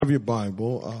Have your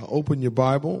Bible, open your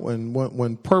Bible, and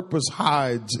when purpose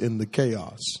hides in the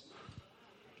chaos,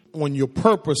 when your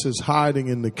purpose is hiding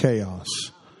in the chaos,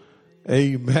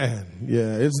 amen.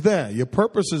 Yeah, it's there. Your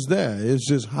purpose is there. It's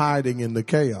just hiding in the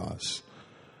chaos.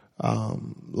 A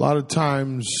lot of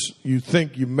times you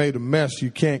think you made a mess,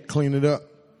 you can't clean it up.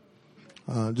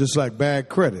 Just like bad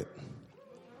credit.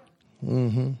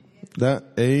 That,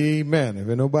 amen. If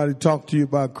ain't nobody talked to you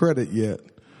about credit yet,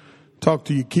 talk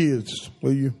to your kids.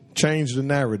 Will you change the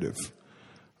narrative?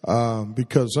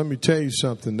 Because let me tell you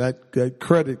something, that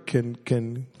credit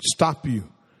can stop you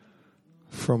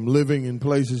from living in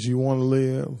places you want to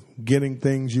live, getting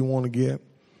things you want to get.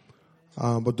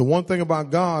 But the one thing about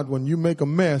God, when you make a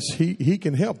mess, he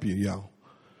can help you, y'all.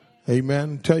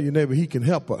 Amen. Tell your neighbor, he can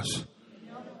help us.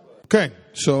 Okay,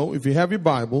 so if you have your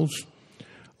Bibles,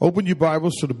 open your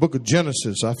Bibles to the book of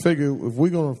Genesis. I figure if we're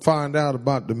going to find out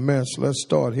about the mess, let's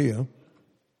start here.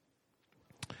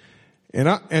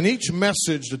 And each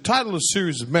message, the title of the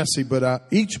series is messy, but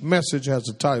each message has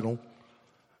a title.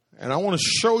 And I want to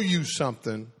show you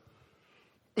something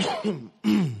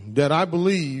that I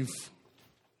believe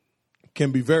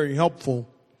can be very helpful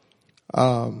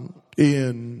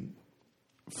in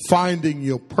finding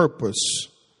your purpose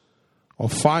or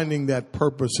finding that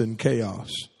purpose in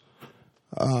chaos.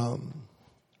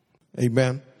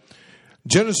 Amen.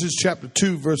 Genesis chapter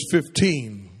 2, verse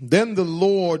 15. Then the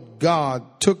Lord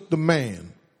God took the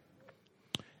man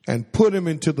and put him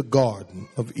into the garden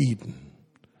of Eden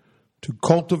to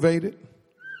cultivate it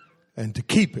and to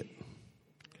keep it.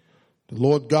 The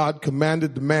Lord God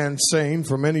commanded the man, saying,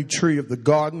 from any tree of the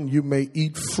garden you may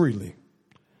eat freely,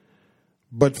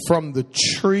 but from the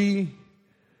tree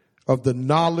of the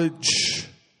knowledge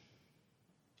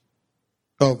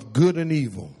of good and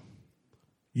evil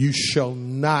you shall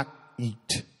not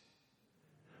eat.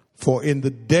 For in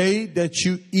the day that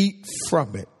you eat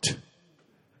from it,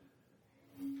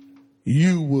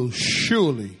 you will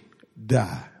surely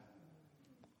die.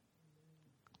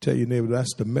 Tell your neighbor,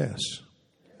 that's the mess.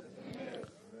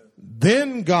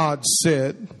 Then God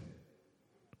said,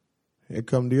 here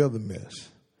come the other mess.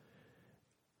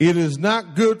 It is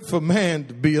not good for man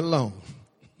to be alone.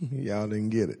 Y'all didn't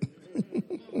get it.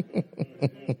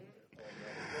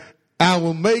 I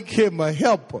will make him a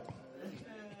helper.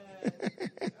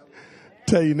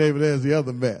 Tell your neighbor, there's the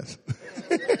other mess.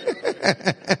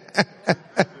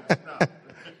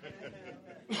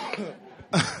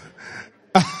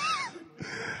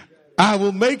 I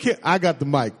will make him, I got the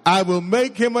mic. I will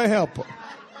make him a helper.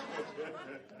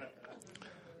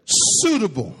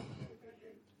 Suitable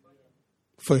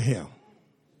for him.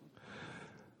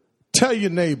 Tell your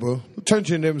neighbor, turn to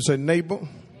your neighbor and say, neighbor,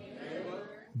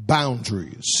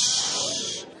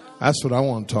 boundaries. That's what I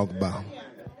want to talk about.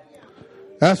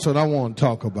 That's what I want to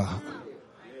talk about.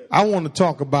 I want to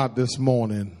talk about this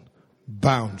morning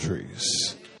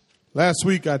boundaries. Last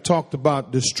week I talked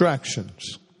about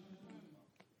distractions.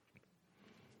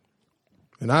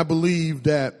 And I believe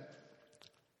that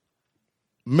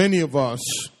many of us,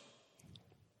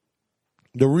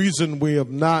 the reason we have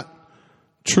not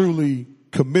truly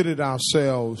committed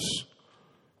ourselves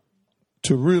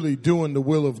to really doing the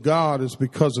will of God is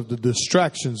because of the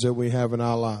distractions that we have in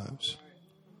our lives.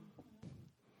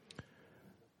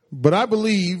 But I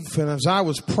believe, and as I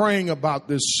was praying about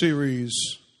this series,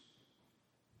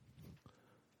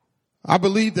 I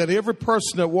believe that every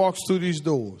person that walks through these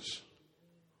doors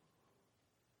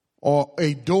or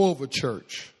a door of a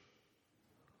church,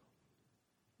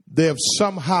 they have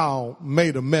somehow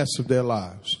made a mess of their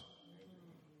lives.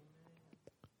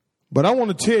 But I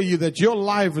want to tell you that your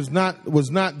life was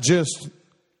not just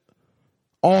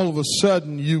all of a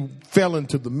sudden you fell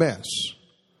into the mess.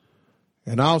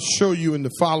 And I'll show you in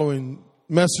the following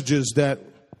messages that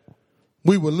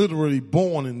we were literally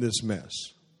born in this mess.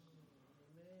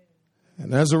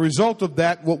 And as a result of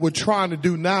that, what we're trying to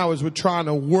do now is we're trying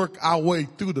to work our way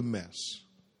through the mess.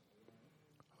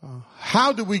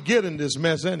 How do we get in this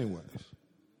mess anyways?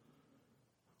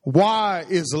 Why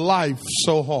is life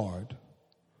so hard?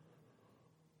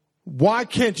 Why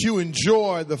can't you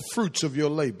enjoy the fruits of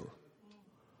your labor?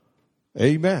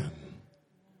 Amen.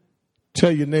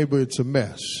 Tell your neighbor it's a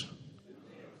mess.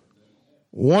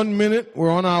 1 minute we're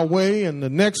on our way and the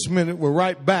next minute we're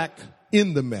right back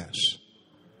in the mess.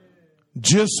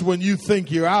 Just when you think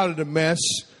you're out of the mess,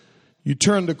 you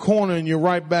turn the corner and you're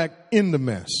right back in the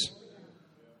mess.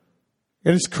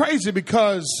 And it's crazy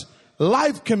because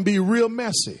life can be real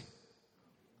messy.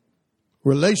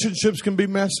 Relationships can be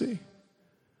messy.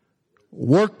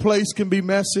 Workplace can be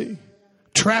messy.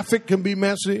 Traffic can be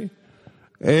messy.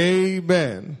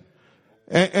 Amen.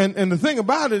 And the thing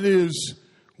about it is,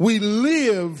 we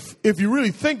live, if you really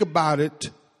think about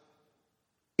it,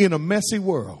 in a messy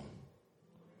world.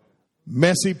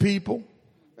 Messy people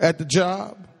at the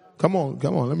job. Come on.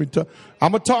 Let me talk.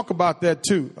 I'm going to talk about that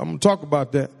too. I'm going to talk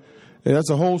about that. Yeah, that's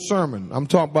a whole sermon. I'm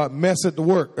talking about mess at the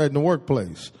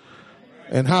workplace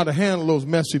and how to handle those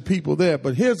messy people there.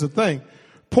 But here's the thing.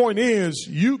 Point is,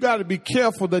 you got to be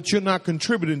careful that you're not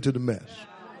contributing to the mess.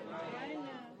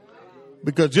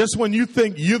 Because just when you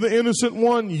think you're the innocent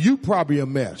one, you probably a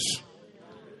mess.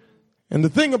 And the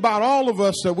thing about all of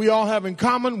us that we all have in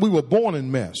common, we were born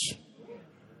in mess.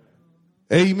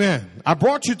 Amen. I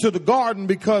brought you to the garden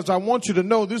because I want you to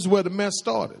know this is where the mess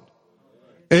started.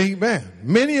 Amen.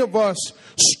 Many of us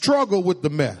struggle with the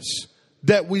mess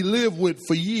that we live with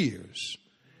for years.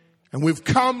 And we've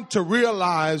come to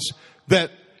realize that,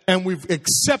 and we've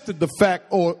accepted the fact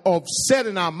or set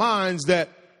in our minds that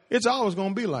it's always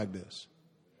going to be like this.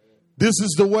 This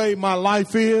is the way my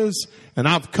life is, and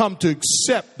I've come to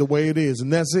accept the way it is,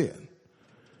 and that's it.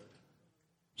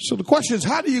 So the question is,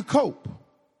 how do you cope?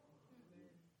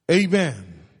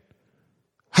 Amen.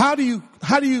 How do you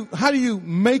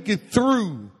make it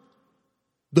through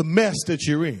the mess that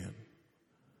you're in?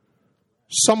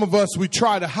 Some of us, we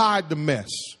try to hide the mess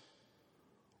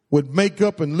with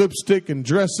makeup and lipstick and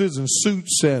dresses and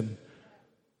suits and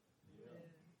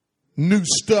new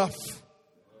stuff.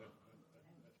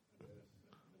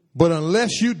 But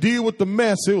unless you deal with the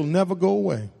mess, it will never go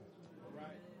away.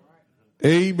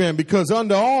 Amen. Because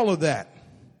under all of that,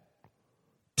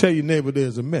 tell your neighbor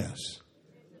there's a mess.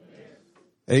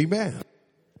 Amen.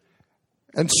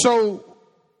 And so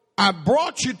I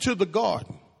brought you to the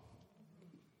garden.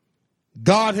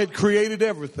 God had created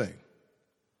everything.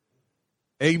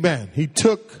 Amen. He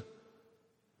took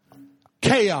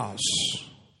chaos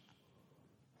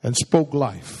and spoke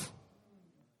life.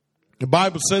 The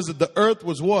Bible says that the earth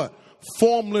was what?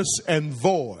 Formless and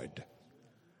void.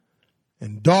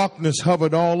 And darkness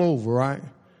hovered all over, right?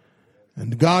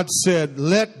 And God said,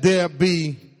 let there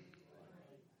be,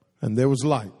 and there was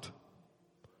light.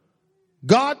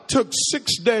 God took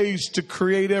 6 days to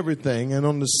create everything, and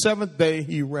on the seventh day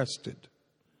he rested.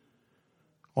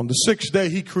 On the sixth day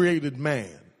he created man.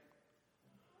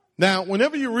 Now,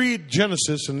 whenever you read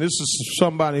Genesis, and this is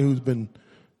somebody who's been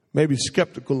maybe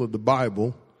skeptical of the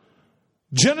Bible,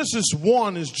 Genesis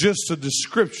 1 is just a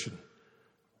description,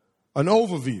 an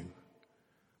overview.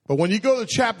 But when you go to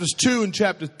chapters 2 and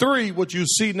chapter 3, what you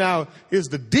see now is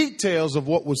the details of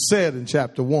what was said in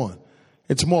chapter 1.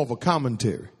 It's more of a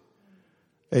commentary.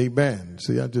 Amen.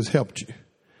 See, I just helped you.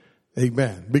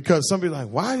 Amen. Because some people are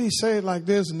like, why did he say it like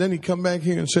this? And then he come back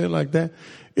here and say it like that.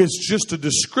 It's just a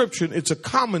description. It's a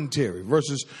commentary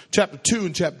versus chapter 2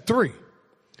 and chapter 3.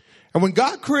 And when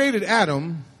God created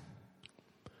Adam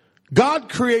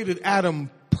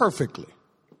perfectly.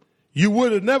 You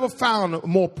would have never found a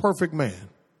more perfect man.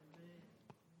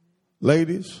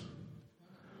 Ladies,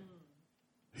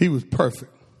 he was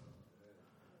perfect.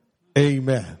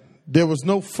 Amen. There was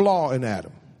no flaw in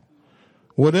Adam.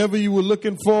 Whatever you were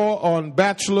looking for on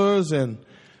Bachelors and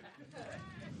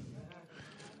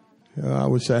I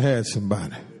wish I had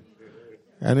somebody.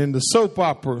 And in the soap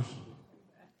opera,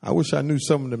 I wish I knew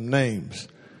some of them names.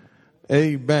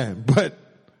 Amen. But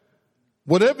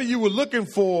whatever you were looking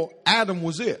for, Adam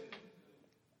was it.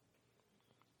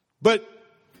 But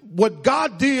what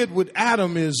God did with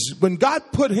Adam is when God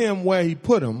put him where he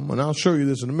put him, and I'll show you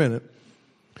this in a minute,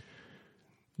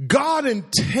 God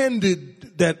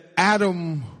intended that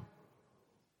Adam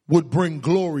would bring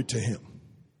glory to him.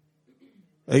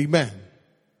 Amen.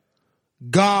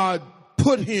 God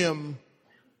put him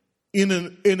in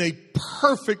a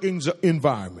perfect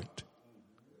environment.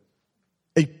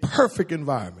 A perfect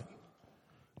environment.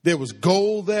 There was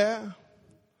gold there.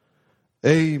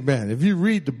 Amen. If you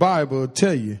read the Bible, it'll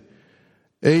tell you,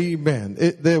 amen.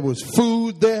 There was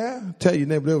food there. Tell your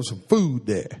neighbor there was some food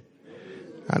there.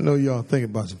 I know y'all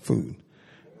thinking about some food.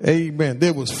 Amen.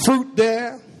 There was fruit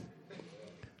there.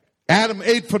 Adam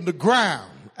ate from the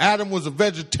ground. Adam was a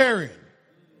vegetarian.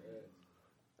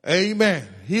 Amen.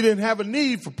 He didn't have a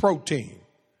need for protein.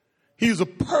 He was a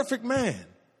perfect man.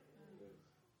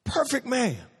 Perfect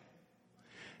man.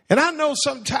 And I know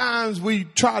sometimes we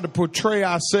try to portray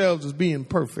ourselves as being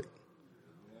perfect.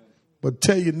 But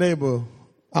tell your neighbor,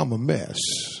 I'm a mess.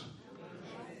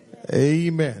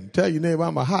 Amen. Tell your neighbor,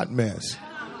 I'm a hot mess.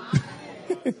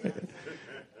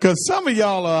 Because some of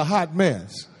y'all are a hot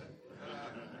mess.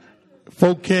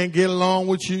 Folk can't get along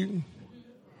with you.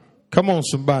 Come on,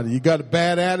 somebody. You got a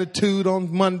bad attitude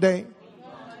on Monday.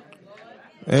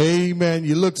 Amen.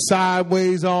 You look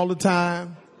sideways all the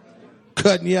time.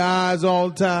 Cutting your eyes all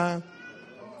the time.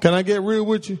 Can I get real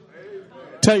with you?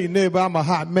 Tell your neighbor, I'm a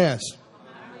hot mess.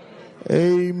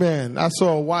 Amen. I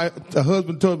saw a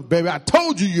husband told me, baby, I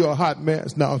told you you're a hot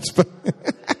mess. No, it's fine.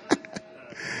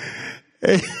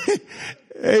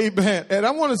 Amen. And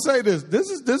I want to say this. This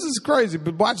is crazy,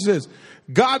 but watch this.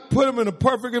 God put him in a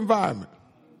perfect environment.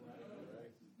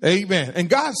 Amen. And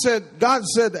God said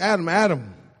to Adam,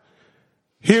 Adam,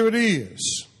 here it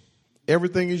is.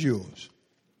 Everything is yours.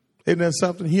 Isn't that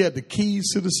something? He had the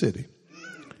keys to the city.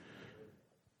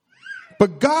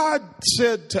 But God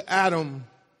said to Adam,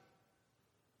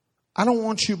 I don't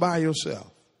want you by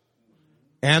yourself.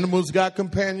 Animals got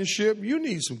companionship. You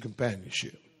need some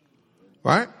companionship.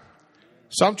 Right?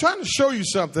 So I'm trying to show you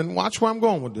something. Watch where I'm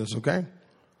going with this, okay?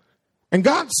 And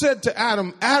God said to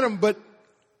Adam, Adam, but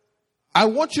I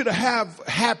want you to have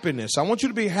happiness. I want you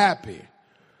to be happy.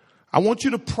 I want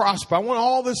you to prosper. I want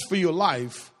all this for your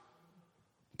life.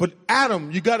 But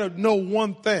Adam, you got to know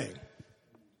one thing.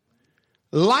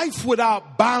 Life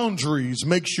without boundaries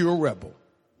makes you a rebel.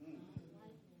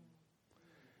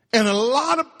 And a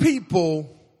lot of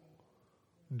people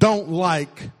don't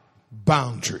like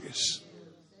boundaries.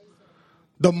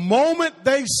 The moment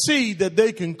they see that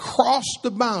they can cross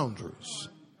the boundaries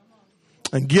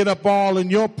and get up all in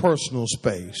your personal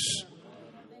space,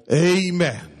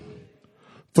 amen.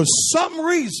 For some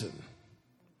reason,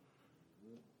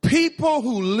 people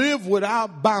who live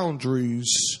without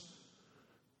boundaries,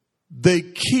 they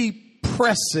keep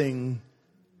pressing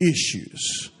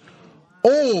issues.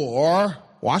 Or,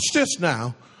 watch this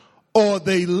now, or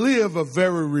they live a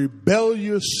very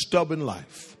rebellious, stubborn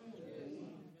life.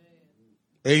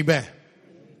 Amen.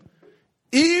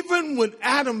 Even with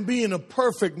Adam being a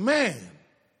perfect man,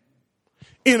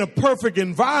 in a perfect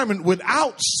environment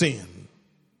without sin,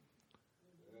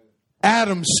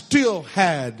 Adam still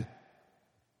had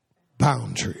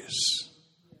boundaries.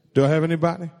 Do I have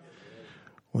anybody?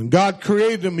 When God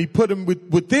created him, he put him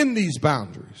within these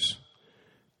boundaries.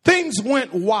 Things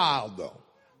went wild, though,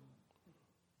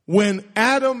 when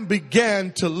Adam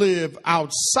began to live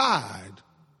outside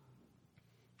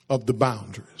of the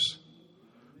boundaries.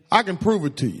 I can prove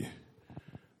it to you.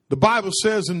 The Bible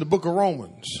says in the book of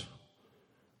Romans,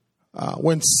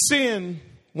 when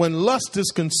lust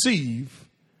is conceived,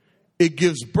 it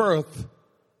gives birth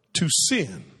to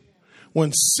sin.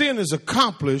 When sin is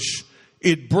accomplished,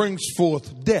 it brings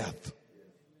forth death.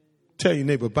 Tell your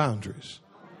neighbor, boundaries.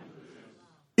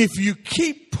 If you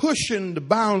keep pushing the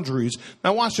boundaries,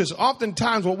 now watch this.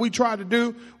 Oftentimes what we try to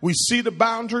do, we see the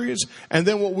boundaries, and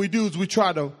then what we do is we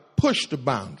try to push the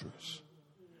boundaries.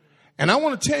 And I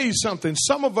want to tell you something.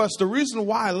 Some of us, the reason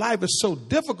why life is so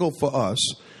difficult for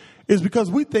us is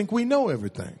because we think we know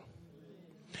everything.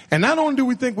 And not only do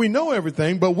we think we know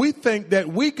everything, but we think that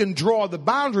we can draw the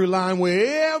boundary line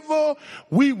wherever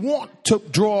we want to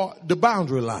draw the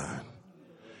boundary line.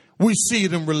 We see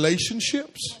it in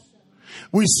relationships.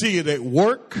 We see it at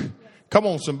work. Come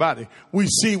on, somebody. We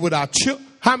see it with our children.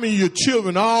 How many of your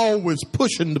children are always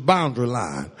pushing the boundary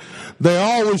line? They're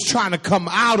always trying to come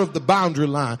out of the boundary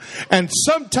line. And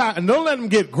sometimes, and don't let them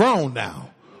get grown now.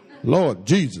 Lord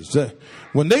Jesus.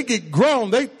 When they get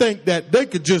grown, they think that they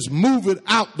could just move it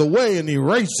out the way and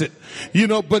erase it. You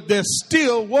know, but they're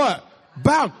still what?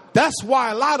 Bound. That's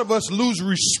why a lot of us lose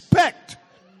respect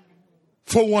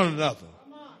for one another.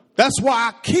 That's why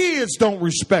our kids don't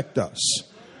respect us.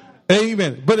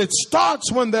 Amen. But it starts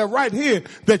when they're right here,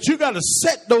 that you got to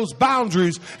set those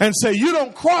boundaries and say, you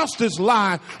don't cross this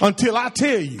line until I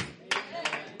tell you.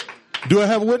 Do I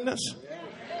have a witness?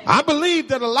 I believe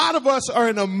that a lot of us are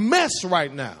in a mess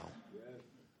right now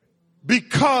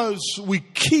because we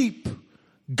keep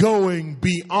going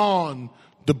beyond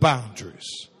the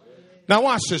boundaries. Now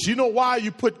watch this. You know why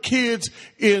you put kids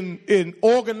in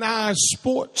organized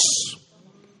sports?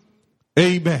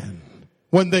 Amen.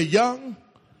 When they're young,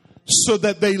 so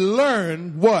that they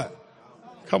learn what?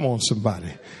 Come on, somebody.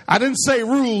 I didn't say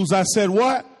rules. I said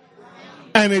what?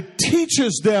 And it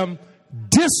teaches them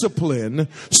discipline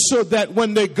so that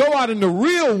when they go out in the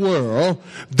real world,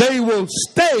 they will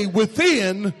stay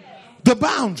within the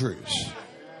boundaries.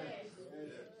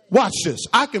 Watch this.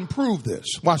 I can prove this.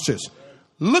 Watch this.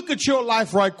 Look at your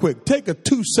life right quick. Take a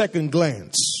 2-second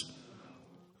glance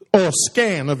or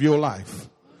scan of your life.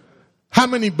 How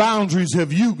many boundaries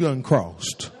have you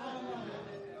uncrossed?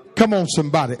 Come on,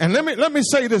 somebody. And let me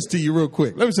say this to you real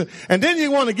quick. Let me say, and then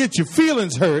you want to get your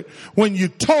feelings hurt when you're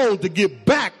told to get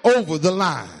back over the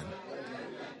line.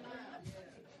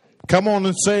 Come on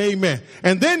and say amen.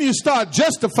 And then you start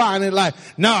justifying it like,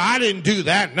 no, I didn't do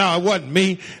that. No, it wasn't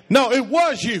me. No, it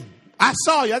was you. I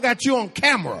saw you. I got you on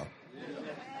camera.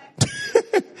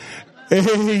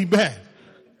 Amen.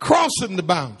 Crossing the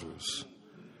boundaries.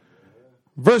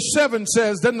 Verse 7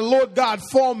 says, then the Lord God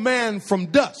formed man from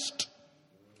dust.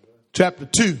 Chapter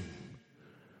 2.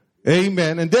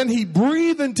 Amen. And then he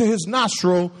breathed into his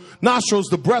nostrils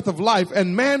the breath of life,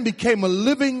 and man became a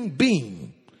living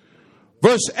being.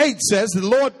 Verse 8 says, the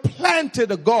Lord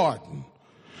planted a garden.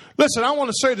 Listen, I want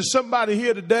to say to somebody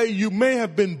here today, you may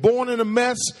have been born in a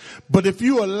mess, but if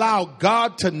you allow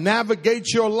God to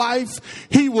navigate your life,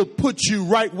 he will put you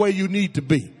right where you need to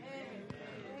be.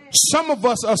 Some of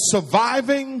us are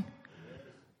surviving,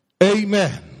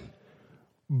 amen,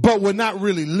 but we're not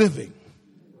really living.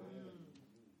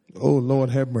 Oh, Lord,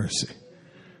 have mercy.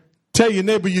 Tell your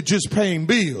neighbor you're just paying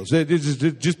bills.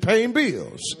 Just paying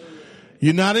bills.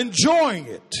 You're not enjoying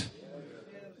it.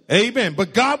 Amen.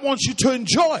 But God wants you to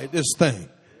enjoy this thing.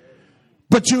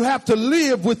 But you have to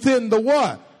live within the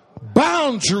what?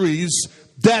 Boundaries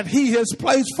that he has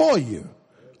placed for you.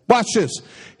 Watch this.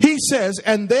 He says,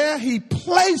 and there he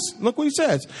placed, look what he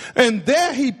says, and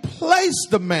there he placed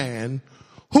the man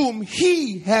whom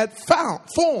he had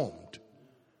formed.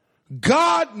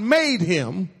 God made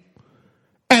him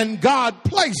and God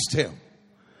placed him.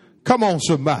 Come on,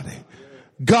 somebody.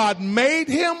 God made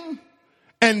him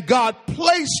and God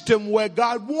placed him where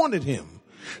God wanted him.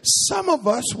 Some of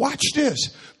us, watch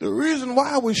this. The reason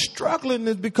why we're struggling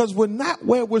is because we're not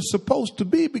where we're supposed to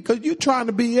be, because you're trying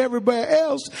to be everywhere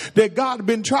else that God has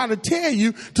been trying to tell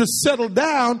you to settle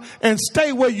down and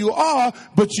stay where you are,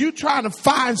 but you're trying to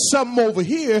find something over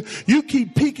here. You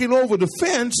keep peeking over the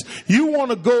fence. You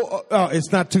want to go,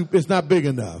 it's not big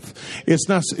enough. It's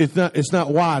not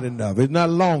wide enough. It's not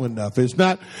long enough. It's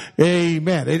not,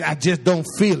 amen. I just don't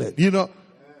feel it. You know,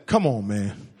 come on,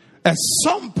 man. At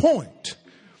some point,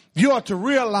 you ought to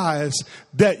realize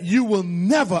that you will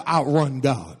never outrun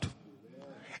God.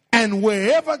 And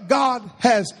wherever God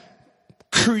has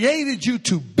created you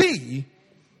to be,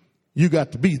 you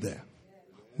got to be there.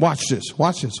 Watch this,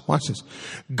 watch this, watch this.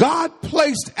 God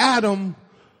placed Adam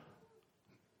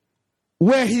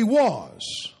where he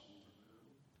was,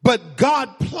 but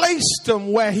God placed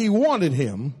him where he wanted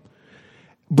him.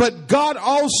 But God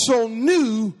also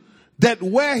knew that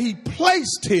where he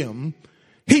placed him,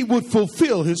 he would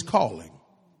fulfill his calling.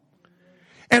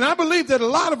 And I believe that a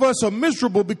lot of us are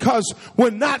miserable because we're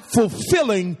not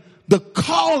fulfilling the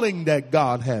calling that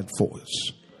God had for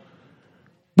us.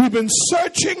 We've been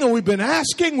searching and we've been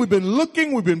asking, we've been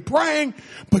looking, we've been praying,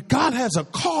 but God has a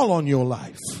call on your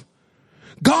life.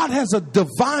 God has a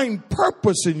divine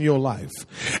purpose in your life.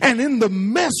 And in the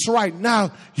mess right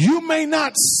now, you may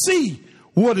not see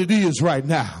what it is right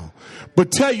now. But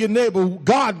tell your neighbor,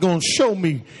 God gonna show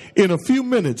me in a few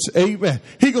minutes. Amen.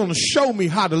 He gonna show me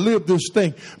how to live this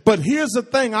thing. But here's the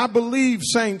thing. I believe,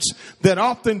 saints, that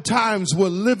oftentimes we're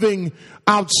living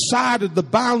outside of the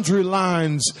boundary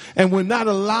lines and we're not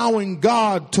allowing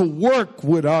God to work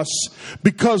with us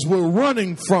because we're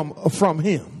running from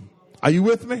him. Are you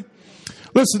with me?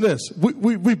 Listen to this.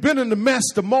 We've been in the mess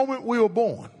the moment we were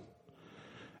born.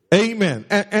 Amen.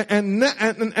 And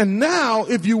now,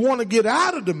 if you want to get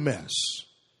out of the mess,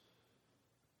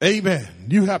 amen,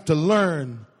 you have to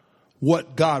learn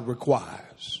what God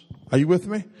requires. Are you with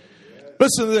me?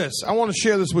 Listen to this. I want to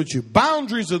share this with you.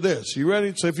 Boundaries are this. You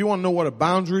ready? So if you want to know what a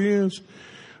boundary is,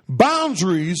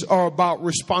 boundaries are about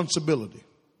responsibility.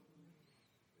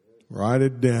 Write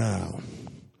it down.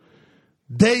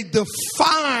 They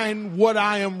define what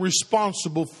I am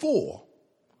responsible for.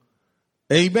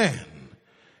 Amen.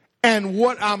 And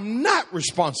what I'm not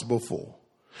responsible for.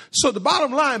 So the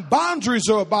bottom line, boundaries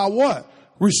are about what?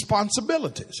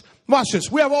 Responsibilities. Watch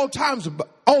this. We have all types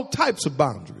of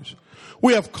boundaries.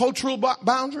 We have cultural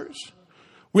boundaries.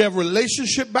 We have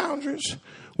relationship boundaries.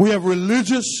 We have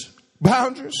religious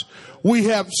boundaries. We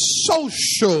have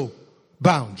social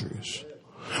boundaries.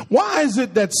 Why is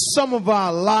it that some of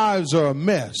our lives are a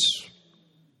mess?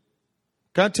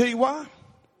 Can I tell you why?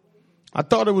 I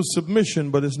thought it was submission,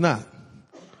 but it's not.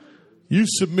 You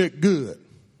submit good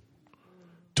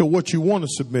to what you want to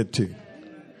submit to.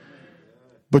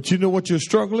 But you know what your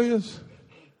struggle is?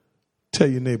 Tell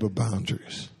your neighbor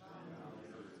boundaries.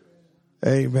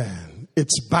 Amen.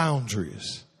 It's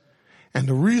boundaries. And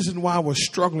the reason why we're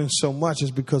struggling so much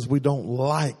is because we don't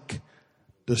like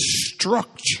the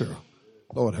structure,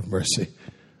 Lord have mercy,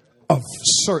 of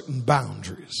certain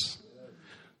boundaries.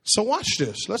 So watch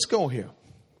this. Let's go here.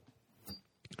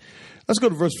 Let's go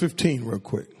to verse 15 real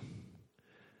quick.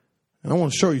 And I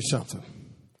want to show you something.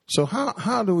 So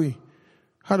how do we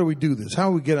do this? How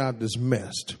do we get out of this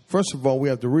mess? First of all, we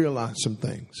have to realize some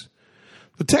things.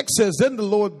 The text says, then the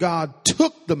Lord God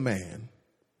took the man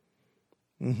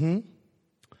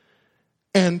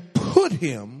and put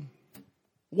him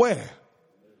where?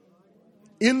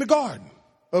 In the Garden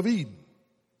of Eden.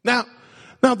 Now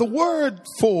the word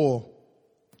for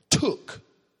took,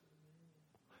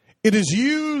 it is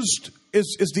used,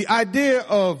 is the idea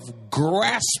of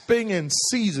grasping and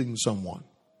seizing someone.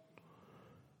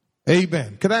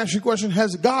 Amen. Can I ask you a question?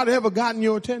 Has God ever gotten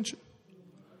your attention?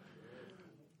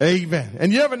 Amen.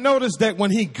 And you ever notice that when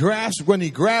he grabs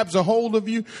a hold of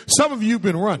you, some of you have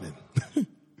been running.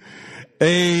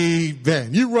 Amen.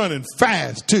 You're running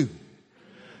fast too.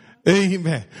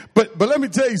 Amen. But let me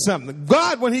tell you something.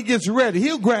 God, when he gets ready,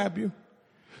 he'll grab you.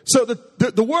 So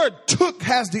the word took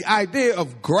has the idea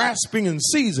of grasping and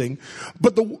seizing,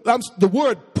 but the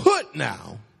word put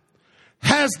now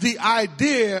has the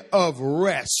idea of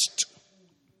rest,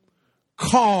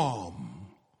 calm.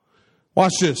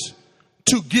 Watch this.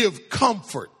 To give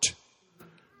comfort,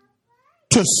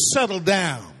 to settle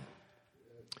down.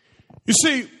 You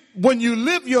see, when you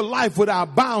live your life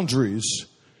without boundaries,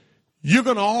 you're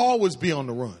going to always be on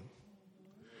the run.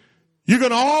 You're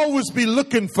going to always be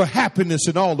looking for happiness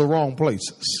in all the wrong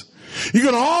places. You're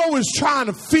going to always try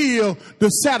to feel the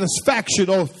satisfaction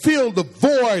or fill the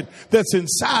void that's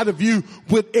inside of you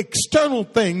with external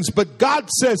things. But God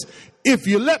says, if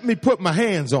you let me put my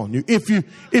hands on you, if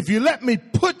you let me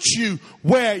put you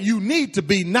where you need to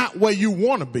be, not where you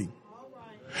want to be.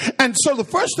 And so the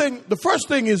first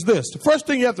thing is this. The first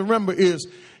thing you have to remember is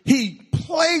he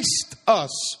placed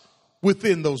us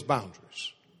within those boundaries.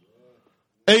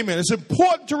 Amen. It's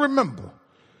important to remember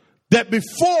that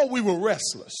before we were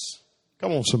restless,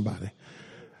 come on somebody,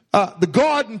 the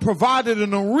garden provided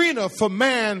an arena for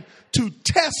man to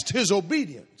test his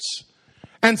obedience.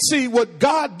 And see what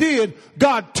God did,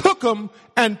 God took him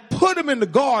and put him in the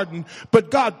garden, but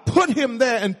God put him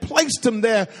there and placed him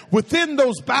there within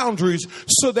those boundaries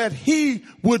so that he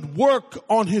would work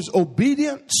on his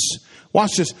obedience.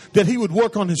 Watch this, that he would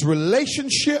work on his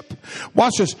relationship.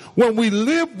 Watch this, when we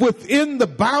live within the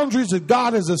boundaries that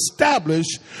God has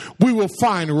established, we will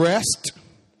find rest.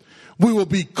 We will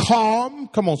be calm.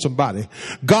 Come on, somebody.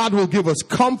 God will give us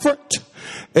comfort.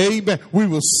 Amen. We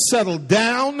will settle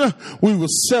down. We will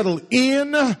settle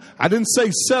in. I didn't say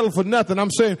settle for nothing.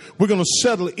 I'm saying we're going to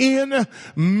settle in.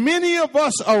 Many of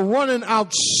us are running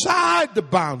outside the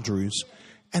boundaries.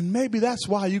 And maybe that's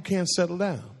why you can't settle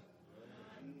down.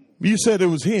 You said it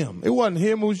was him. It wasn't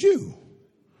him. It was you.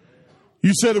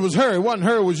 You said it was her. It wasn't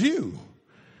her. It was you.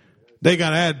 They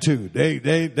got an attitude.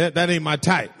 That ain't my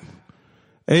type.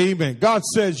 Amen. God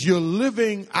says you're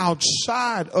living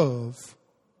outside of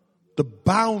the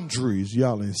boundaries.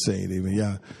 Y'all ain't saying amen.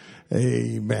 Y'all,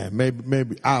 amen.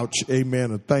 Maybe ouch.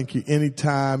 Amen. Or thank you.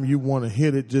 Anytime you want to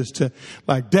hit it, just to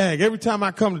like, dang, every time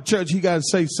I come to church, he got to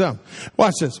say something.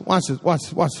 Watch this. Watch this. Watch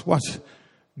this. Watch this. Watch this.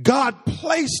 God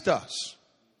placed us.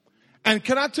 And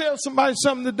can I tell somebody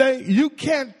something today? You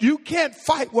can't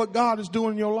fight what God is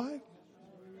doing in your life.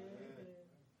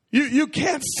 You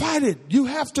can't fight it. You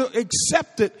have to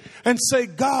accept it and say,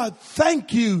 God,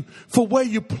 thank you for where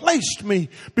you placed me,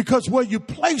 because where you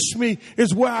placed me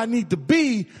is where I need to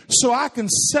be so I can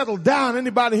settle down.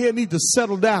 Anybody here need to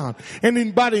settle down?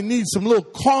 Anybody need some little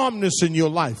calmness in your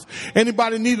life?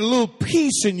 Anybody need a little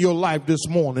peace in your life this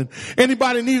morning?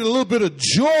 Anybody need a little bit of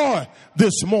joy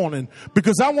this morning?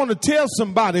 Because I want to tell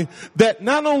somebody that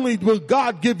not only will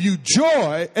God give you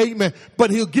joy, amen, but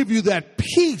he'll give you that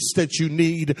peace that you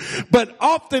need. But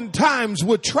oftentimes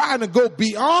we're trying to go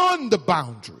beyond the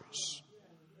boundaries.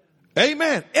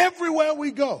 Amen. Everywhere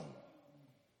we go,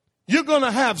 you're going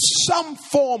to have some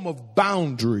form of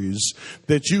boundaries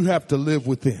that you have to live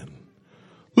within.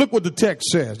 Look what the text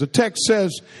says. The text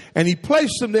says, and he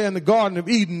placed them there in the Garden of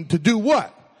Eden to do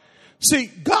what? See,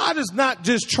 God is not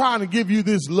just trying to give you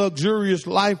this luxurious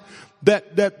life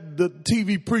that the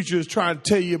TV preacher is trying to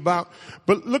tell you about.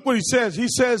 But look what he says. He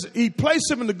says he placed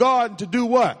them in the garden to do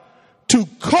what? To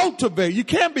cultivate. You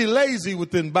can't be lazy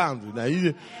within boundaries.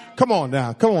 Now, come on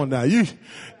now. Come on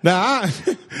now.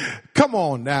 Come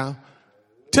on now.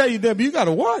 Tell you, Debbie, you got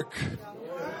to work.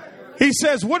 He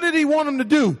says, what did he want him to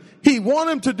do? He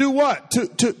wanted him to do what?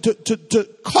 To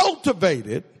cultivate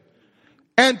it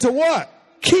and to what?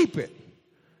 Keep it.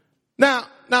 Now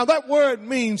that word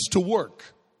means to work,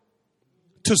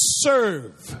 to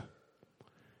serve.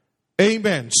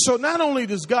 Amen. So not only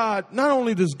does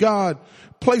God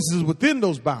places within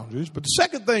those boundaries, but the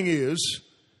second thing is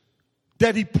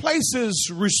that he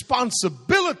places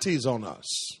responsibilities on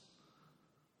us.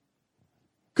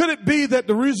 Could it be that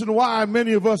the reason why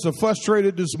many of us are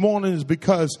frustrated this morning is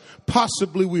because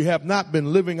possibly we have not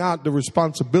been living out the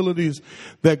responsibilities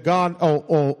that God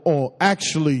or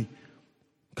actually,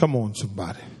 come on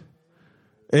somebody.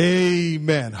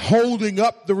 Amen. Holding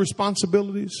up the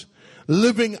responsibilities.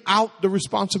 living out the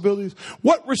responsibilities.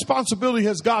 What responsibility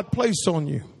has God placed on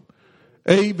you?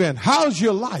 Amen. How's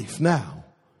your life now?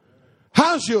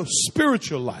 How's your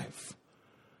spiritual life?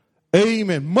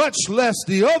 Amen. Much less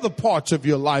the other parts of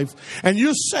your life. And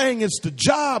you're saying it's the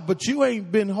job, but you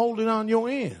ain't been holding on your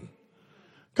end.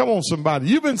 Come on, somebody.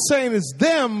 You've been saying it's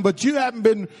them, but you ain't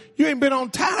been on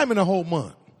time in a whole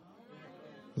month.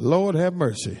 Lord have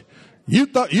mercy. You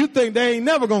think they ain't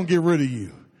never gonna get rid of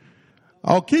you.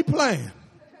 Oh, keep playing.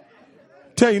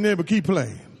 Tell your neighbor, keep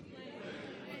playing.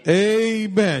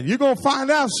 Amen. You're gonna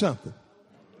find out something.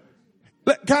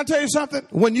 Can I tell you something?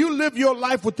 When you live your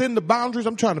life within the boundaries,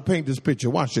 I'm trying to paint this picture.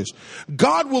 Watch this.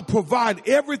 God will provide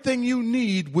everything you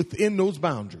need within those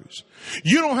boundaries.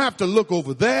 You don't have to look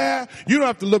over there. You don't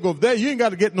have to look over there. You ain't got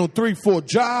to get no 3-4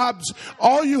 jobs.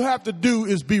 All you have to do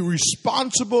is be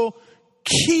responsible,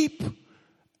 keep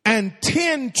and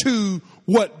tend to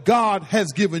what God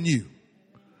has given you.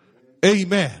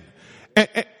 Amen. And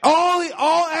all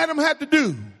Adam had to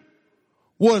do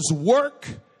was work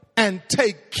and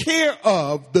take care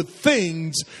of the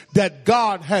things that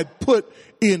God had put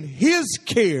in his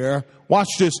care. Watch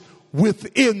this.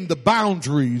 Within the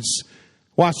boundaries.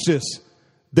 Watch this.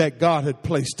 That God had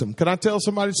placed him. Can I tell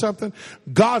somebody something?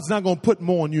 God's not going to put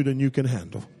more on you than you can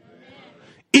handle.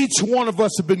 Each one of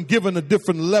us have been given a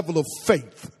different level of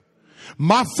faith.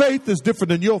 My faith is different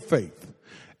than your faith.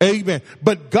 Amen.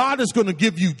 But God is going to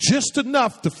give you just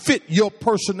enough to fit your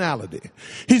personality.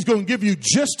 He's going to give you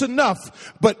just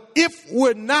enough. But if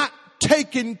we're not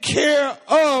taking care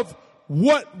of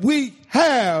what we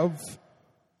have,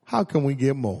 how can we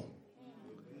get more?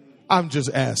 I'm just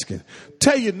asking.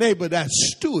 Tell your neighbor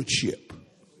that's stewardship.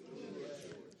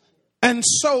 And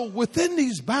so within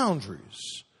these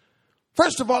boundaries,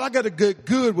 first of all, I got to get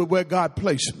good with where God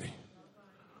placed me.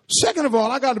 Second of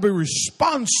all, I got to be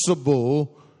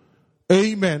responsible,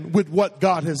 amen, with what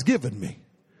God has given me.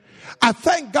 I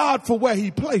thank God for where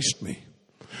he placed me.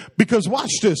 Because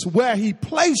watch this, where he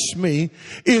placed me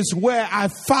is where I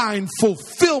find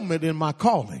fulfillment in my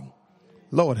calling.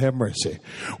 Lord have mercy.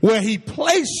 Where he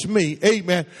placed me,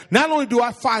 amen, not only do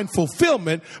I find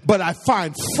fulfillment, but I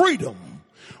find freedom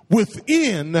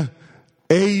within,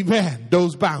 amen,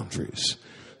 those boundaries.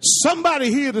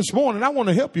 Somebody here this morning, I want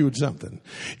to help you with something.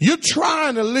 You're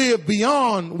trying to live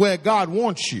beyond where God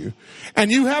wants you,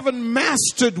 and you haven't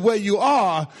mastered where you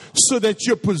are so that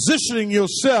you're positioning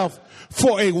yourself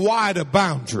for a wider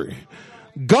boundary.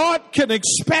 God can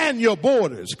expand your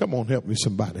borders. Come on, help me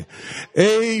somebody.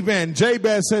 Amen.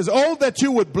 Jabez says, oh, that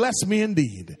you would bless me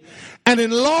indeed and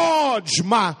enlarge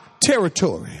my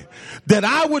territory, that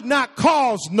I would not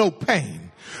cause no pain.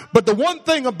 But the one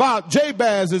thing about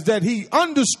Jabez is that he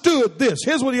understood this.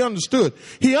 Here's what he understood.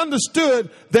 He understood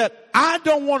that I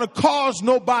don't want to cause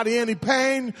nobody any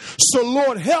pain. So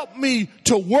Lord, help me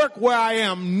to work where I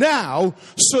am now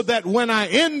so that when I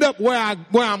end up where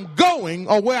I'm going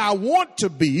or where I want to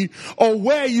be or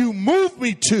where you move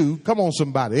me to, come on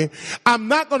somebody, I'm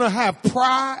not going to have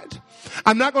pride.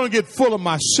 I'm not going to get full of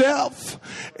myself.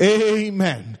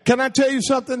 Amen. Can I tell you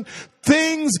something?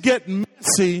 Things get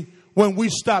messy when we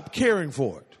stop caring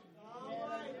for it.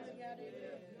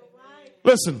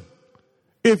 Listen,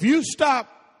 if you stop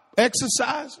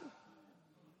exercising,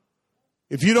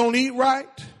 if you don't eat right,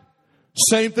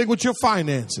 same thing with your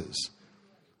finances.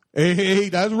 Hey,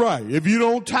 that's right. If you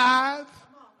don't tithe,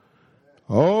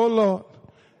 oh Lord,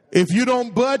 if you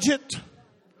don't budget,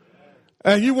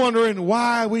 and you're wondering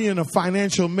why we in a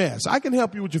financial mess, I can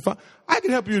help you with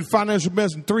your financial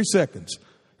mess in 3 seconds.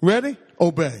 Ready?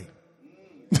 Obey.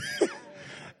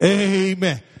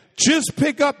 Amen. Just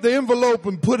pick up the envelope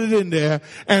and put it in there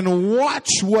and watch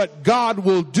what God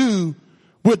will do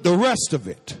with the rest of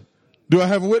it. Do I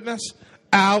have a witness?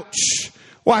 Ouch.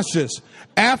 Watch this.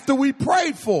 After we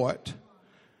prayed for it,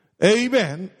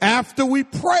 amen, after we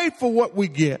pray for what we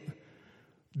get,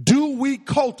 do we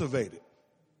cultivate it?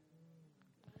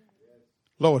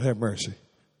 Lord have mercy.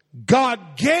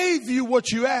 God gave you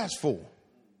what you asked for.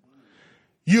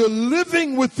 You're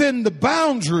living within the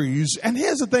boundaries. And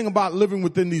here's the thing about living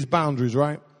within these boundaries,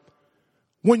 right?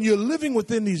 When you're living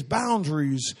within these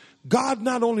boundaries, God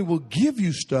not only will give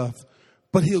you stuff,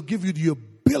 but he'll give you the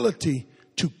ability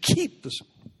to keep this.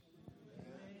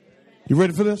 You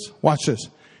ready for this? Watch this.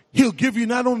 He'll give you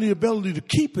not only the ability to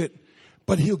keep it,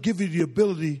 but he'll give you the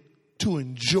ability to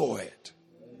enjoy it.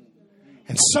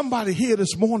 And somebody here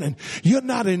this morning, you're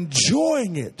not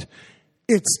enjoying it.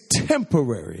 It's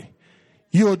temporary.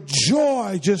 Your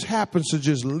joy just happens to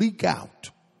just leak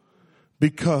out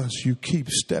because you keep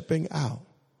stepping out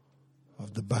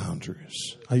of the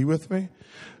boundaries. Are you with me?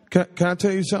 Can I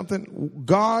tell you something?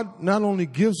 God not only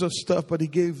gives us stuff, but he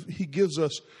gives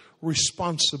us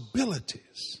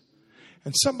responsibilities.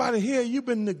 And somebody here, you've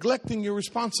been neglecting your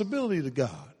responsibility to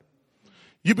God.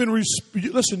 You've been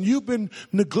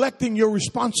neglecting your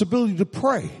responsibility to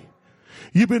pray.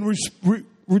 You've been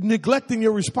neglecting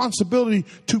your responsibility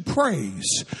to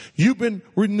praise. You've been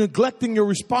neglecting your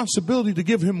responsibility to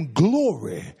give him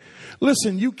glory.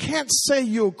 Listen, you can't say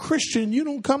you're a Christian, you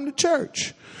don't come to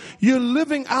church. You're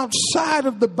living outside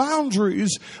of the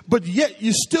boundaries, but yet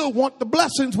you still want the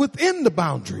blessings within the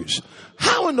boundaries.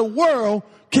 How in the world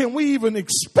can we even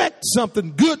expect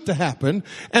something good to happen?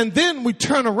 And then we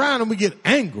turn around and we get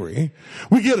angry.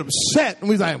 We get upset and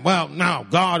we like, well, now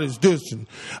God is this and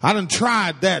I done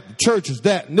tried that. The church is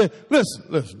that. And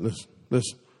listen.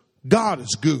 God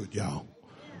is good, y'all.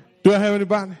 Do I have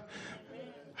anybody?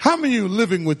 How many of you are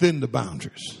living within the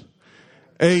boundaries?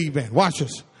 Amen. Watch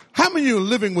this. How many of you are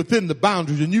living within the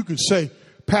boundaries and you can say,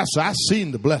 Pastor, I've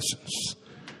seen the blessings.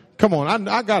 Come on.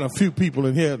 I got a few people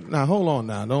in here. Now, hold on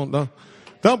now.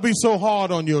 Don't be so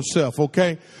hard on yourself,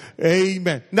 okay?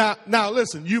 Amen. Now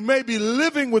listen, you may be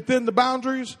living within the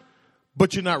boundaries,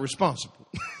 but you're not responsible.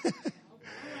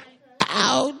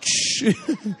 Ouch.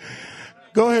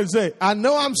 Go ahead and say, I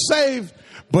know I'm saved,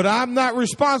 but I'm not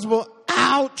responsible.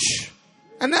 Ouch.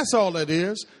 And that's all that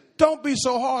is. Don't be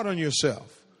so hard on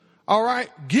yourself. All right?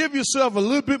 Give yourself a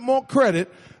little bit more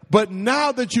credit. But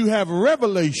now that you have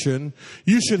revelation,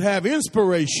 you should have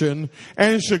inspiration,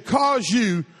 and it should cause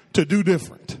you to do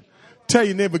different. Tell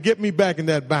your neighbor, get me back in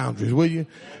that boundaries, will you?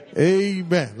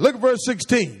 Amen. Look at verse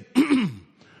 16.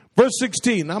 Verse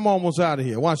 16. I'm almost out of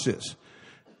here. Watch this.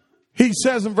 He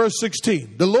says in verse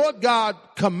 16, the Lord God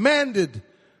commanded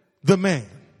the man,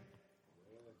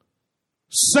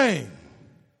 saying,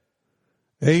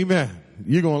 amen.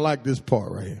 You're going to like this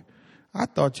part right here. I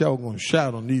thought y'all were going to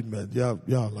shout on these men.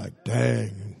 Y'all like,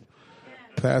 dang,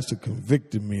 Pastor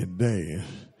convicted me today.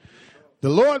 The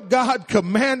Lord God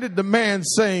commanded the man,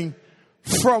 saying,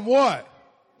 from what?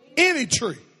 Any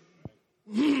tree.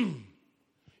 You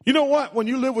know what? When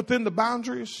you live within the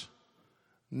boundaries,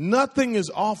 nothing is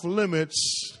off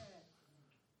limits.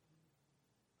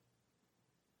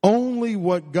 Only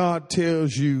what God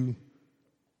tells you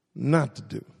not to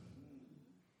do.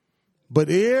 But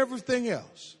everything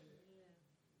else.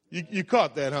 You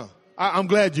caught that, huh? I'm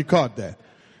glad you caught that.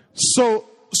 So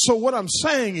what I'm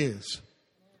saying is,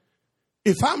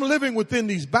 if I'm living within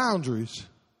these boundaries,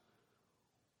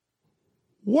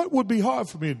 what would be hard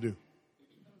for me to do?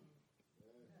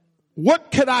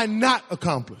 What could I not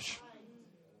accomplish?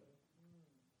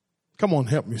 Come on,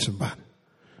 help me somebody.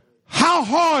 How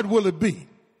hard will it be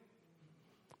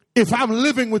if I'm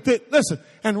living with it? Listen,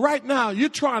 and right now you're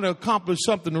trying to accomplish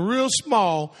something real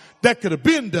small that could have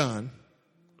been done,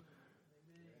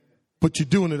 but you're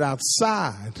doing it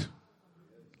outside.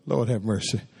 Lord have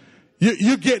mercy.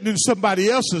 You're getting in somebody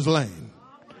else's lane.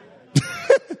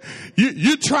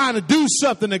 You're trying to do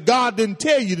something that God didn't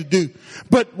tell you to do.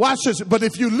 But watch this. But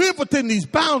if you live within these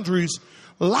boundaries,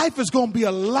 life is going to be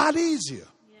a lot easier.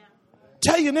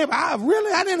 Tell your neighbor,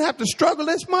 I didn't have to struggle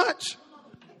this much.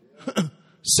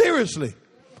 Seriously.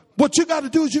 What you got to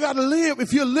do is you got to live.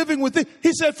 If you're living within,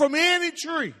 he said, from any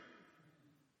tree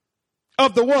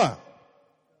of the what?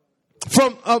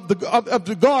 Of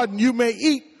the garden you may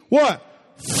eat what?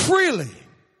 Freely.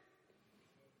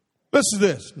 Listen to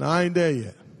this. Now, I ain't there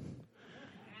yet.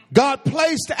 God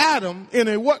placed Adam in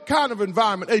a what kind of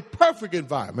environment? A perfect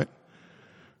environment.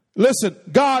 Listen,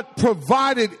 God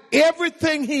provided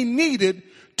everything he needed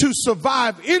to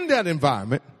survive in that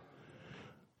environment.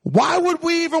 Why would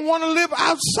we even want to live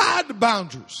outside the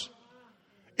boundaries?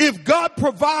 If God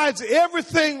provides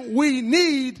everything we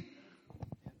need,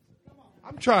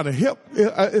 I'm trying to help.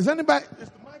 Is the mic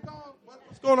on?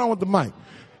 What's going on with the mic?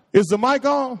 Is the mic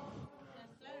on?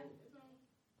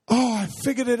 Oh, I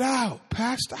figured it out,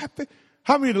 Pastor.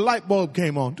 How many of the light bulb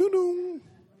came on? Doo-doo.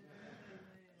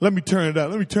 Let me turn it up.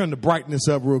 Let me turn the brightness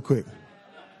up real quick.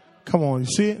 Come on, you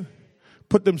see it?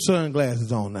 Put them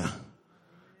sunglasses on now.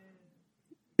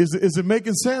 Is it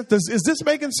making sense? Is this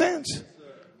making sense?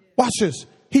 Watch this.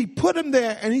 He put him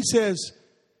there and he says,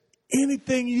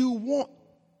 anything you want.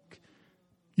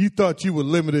 You thought you were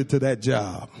limited to that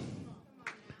job.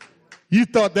 You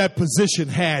thought that position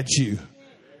had you.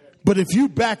 But if you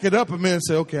back it up a minute and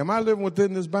say, okay, am I living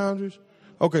within these boundaries?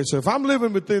 Okay, so if I'm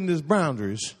living within these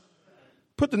boundaries,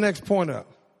 put the next point up.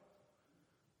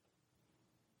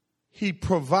 He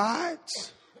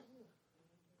provides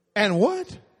and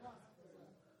what?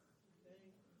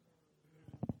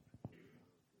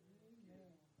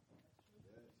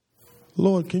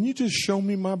 Lord, can you just show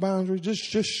me my boundary? Just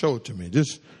show it to me.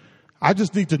 I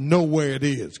just need to know where it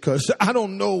is, because I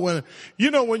don't know when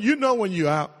you're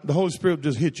out, the Holy Spirit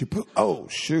just hits you. Oh,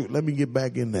 shoot, let me get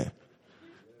back in there.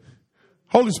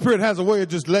 Holy Spirit has a way of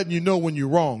just letting you know when you're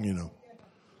wrong, you know.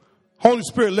 Holy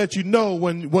Spirit lets you know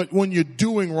when you're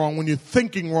doing wrong, when you're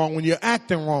thinking wrong, when you're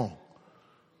acting wrong.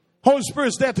 Holy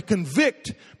Spirit's there to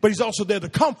convict, but he's also there to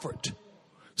comfort.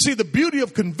 See, the beauty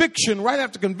of conviction, right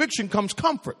after conviction comes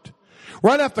comfort.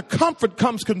 Right after comfort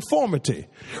comes conformity.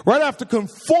 Right after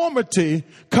conformity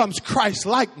comes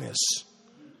Christ-likeness.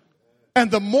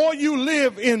 And the more you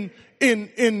live in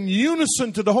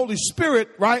unison to the Holy Spirit,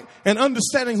 right, and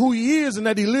understanding who he is and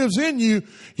that he lives in you,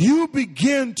 you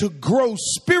begin to grow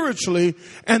spiritually,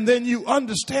 and then you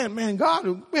understand, God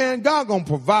gonna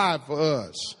provide for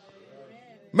us.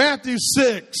 Matthew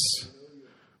 6,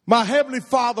 my heavenly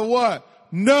Father what?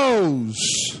 Knows.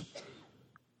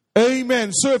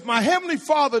 Amen. So if my heavenly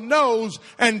Father knows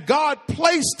and God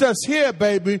placed us here,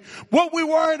 baby, what we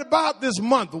worried about this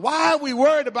month? Why are we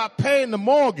worried about paying the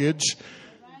mortgage?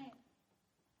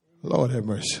 Lord have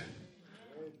mercy.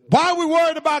 Why are we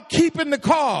worried about keeping the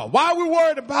car? Why are we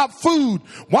worried about food?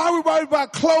 Why are we worried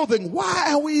about clothing?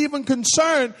 Why are we even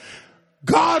concerned?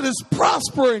 God is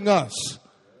prospering us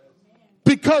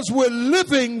because we're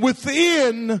living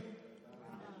within.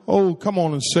 Oh, come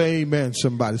on and say amen,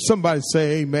 somebody. Somebody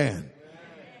say amen.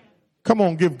 Come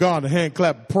on, give God a hand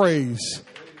clap of praise.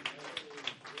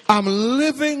 I'm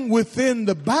living within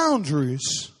the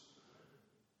boundaries,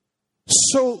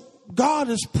 so God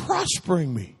is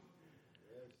prospering me.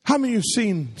 How many of you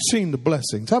have seen the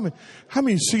blessings? How many of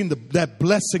you have seen that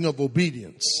blessing of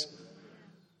obedience?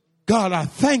 God, I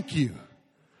thank you.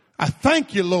 I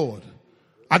thank you, Lord.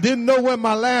 I didn't know where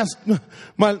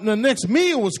the next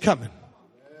meal was coming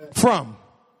from,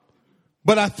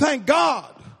 but I thank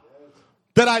God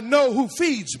that I know who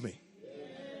feeds me,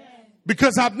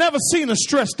 because I've never seen a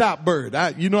stressed out bird.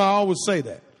 I always say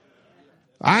that.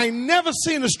 I ain't never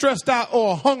seen a stressed out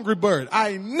or a hungry bird. I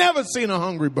ain't never seen a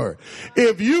hungry bird.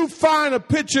 If you find a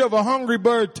picture of a hungry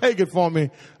bird, take it for me.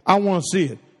 I want to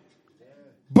see it.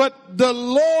 But the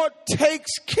Lord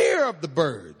takes care of the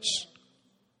birds.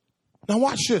 Now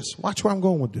watch this. Watch where I'm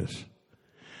going with this.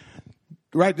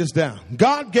 Write this down.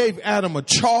 God gave Adam a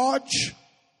charge,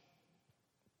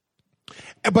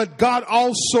 but God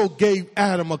also gave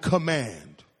Adam a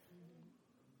command.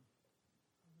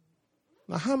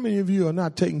 Now, how many of you are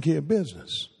not taking care of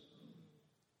business?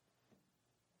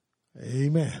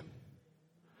 Amen.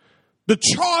 The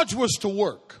charge was to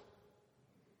work,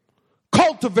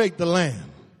 cultivate the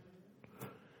land.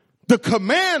 The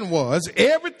command was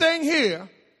everything here.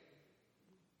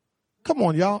 Come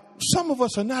on, y'all. Some of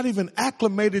us are not even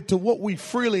acclimated to what we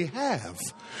freely have.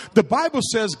 The Bible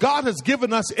says God has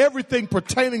given us everything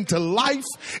pertaining to life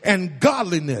and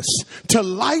godliness, to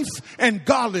life and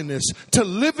godliness, to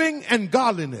living and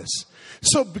godliness.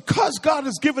 So because God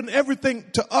has given everything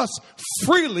to us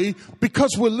freely,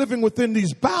 because we're living within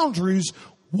these boundaries,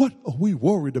 what are we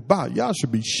worried about? Y'all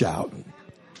should be shouting.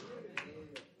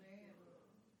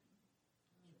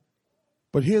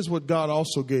 But here's what God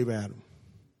also gave Adam.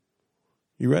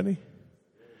 You ready?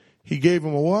 He gave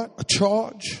him a what? A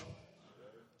charge,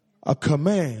 a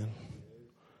command,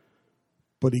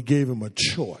 but he gave him a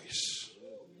choice.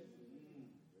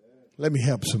 Let me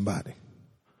help somebody.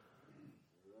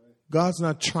 God's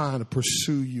not trying to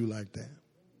pursue you like that.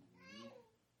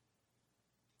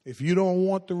 If you don't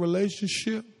want the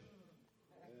relationship,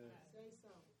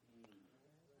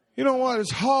 you know what?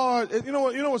 It's hard. You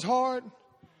know what's hard?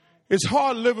 It's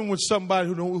hard living with somebody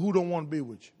who don't want to be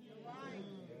with you.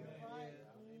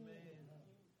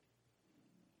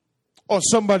 Or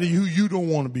somebody who you don't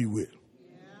want to be with.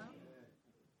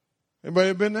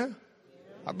 Anybody been there?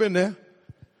 I've been there.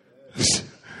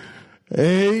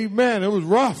 Amen. It was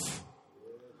rough.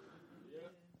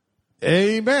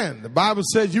 Amen. The Bible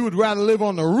says you would rather live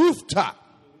on the rooftop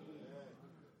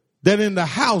than in the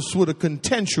house with a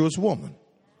contentious woman.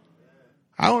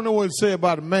 I don't know what to say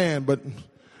about a man, but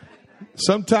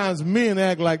sometimes men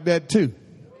act like that too.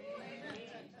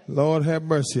 Lord have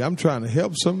mercy. I'm trying to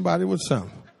help somebody with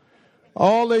something.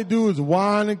 All they do is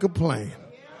whine and complain.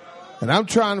 And I'm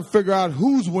trying to figure out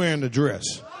who's wearing the dress.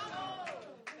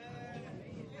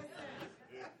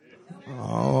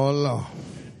 Oh, Lord.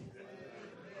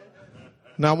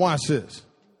 Now watch this.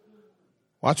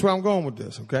 Watch where I'm going with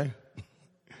this, okay?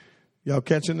 Y'all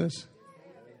catching this?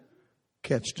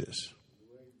 Catch this.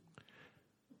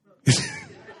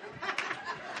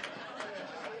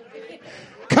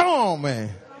 Come on,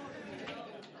 man.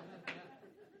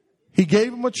 He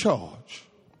gave him a charge.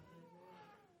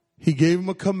 He gave him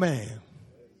a command.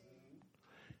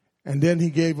 And then he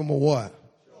gave them a what?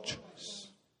 Choice.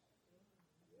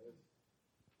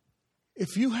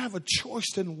 If you have a choice,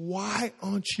 then why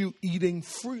aren't you eating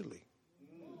freely?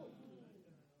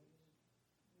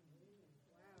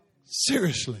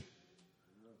 Seriously.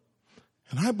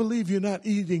 And I believe you're not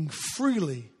eating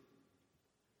freely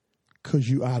because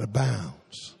you're out of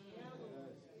bounds.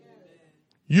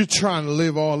 You're trying to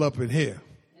live all up in here.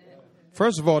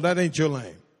 First of all, that ain't your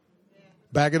lane.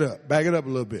 Back it up. Back it up a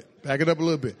little bit. Back it up a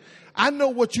little bit. I know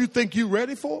what you think you're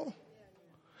ready for.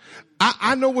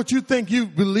 I know what you think you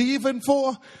believe in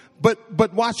for.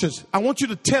 But watch this. I want you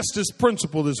to test this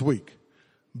principle this week.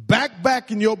 Back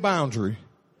in your boundary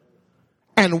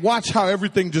and watch how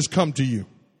everything just come to you.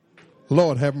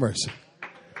 Lord have mercy.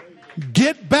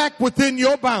 Get back within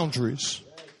your boundaries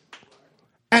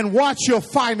and watch your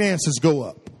finances go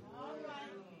up.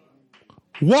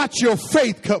 Watch your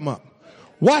faith come up.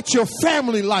 Watch your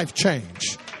family life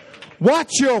change.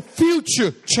 Watch your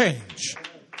future change.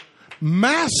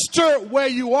 Master where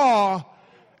you are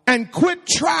and quit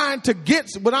trying to get.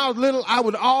 When I was little, I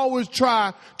would always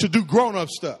try to do grown-up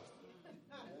stuff.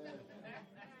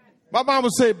 My mom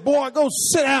would say, boy, go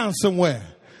sit down somewhere.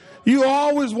 You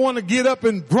always want to get up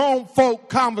in grown folk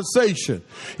conversation.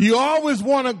 You always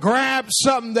want to grab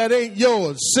something that ain't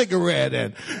yours, cigarette,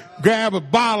 and grab a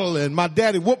bottle. And my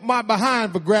daddy whooped my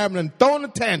behind for grabbing and throwing a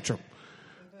tantrum.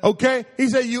 Okay? He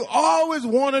said, you always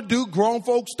want to do grown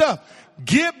folk stuff.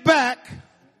 Get back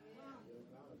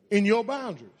in your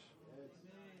boundaries.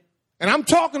 And I'm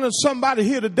talking to somebody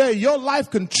here today. Your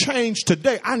life can change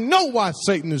today. I know why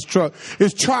Satan is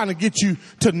trying to get you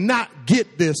to not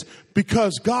get this,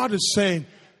 because God is saying,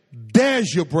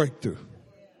 there's your breakthrough.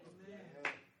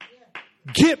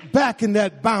 Get back in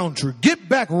that boundary. Get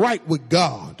back right with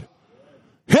God.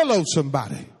 Hello,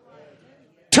 somebody.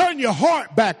 Turn your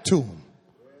heart back to him.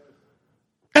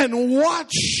 And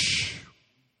watch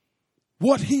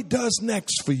what he does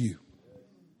next for you.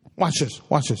 Watch this.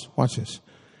 Watch this. Watch this.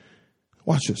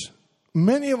 Watch this.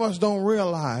 Many of us don't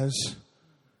realize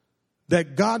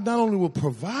that God not only will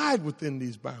provide within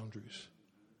these boundaries,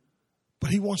 but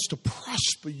he wants to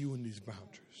prosper you in these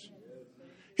boundaries.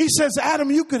 He says, Adam,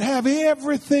 you could have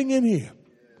everything in here.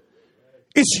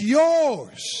 It's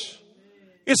yours.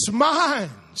 It's mine.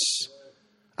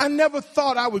 I never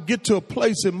thought I would get to a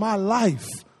place in my life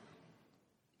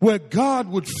where God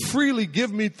would freely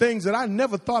give me things that I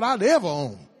never thought I'd ever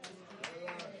own.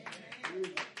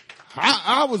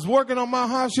 I was working on my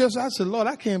house yesterday. I said, Lord,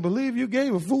 I can't believe you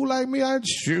gave a fool like me.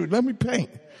 Shoot, let me paint.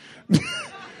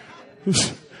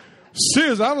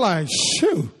 Seriously, I'm like,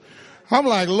 shoot. I'm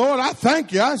like, Lord, I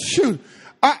thank you.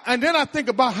 And then I think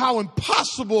about how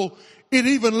impossible it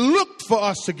even looked for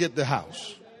us to get the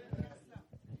house.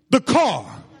 The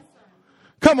car.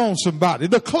 Come on, somebody.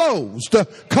 The clothes, the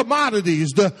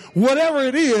commodities, the whatever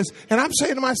it is. And I'm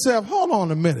saying to myself, hold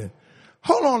on a minute.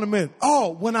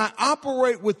 Oh, when I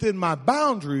operate within my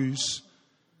boundaries,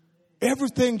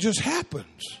 everything just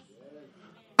happens.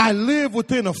 I live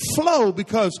within a flow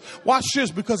because, watch this,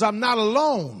 because I'm not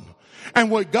alone. And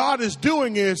what God is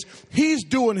doing is he's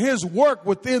doing his work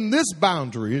within this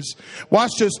boundaries.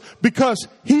 Watch this, because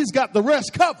he's got the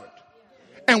rest covered.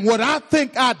 And what I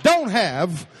think I don't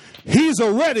have, he's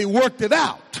already worked it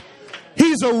out.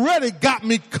 He's already got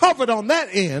me covered on that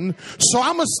end. So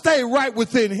I'm going to stay right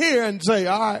within here and say,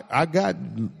 all right, I got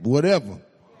whatever.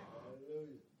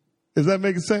 Is that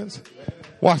making sense?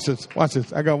 Watch this. Watch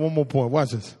this. I got one more point.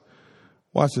 Watch this.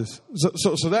 Watch this.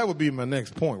 So that would be my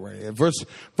next point right here. Verse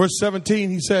 17,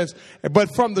 he says,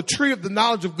 but from the tree of the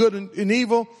knowledge of good and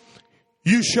evil,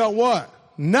 you shall what?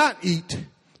 Not eat.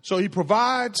 So he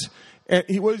provides.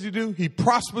 And what does he do? He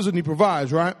prospers and he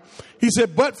provides, right? He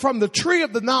said, but from the tree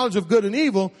of the knowledge of good and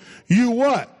evil, you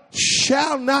what?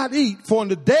 Shall not eat. For in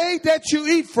the day that you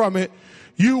eat from it,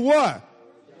 you what?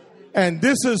 And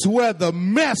this is where the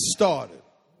mess started.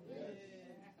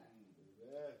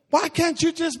 Why can't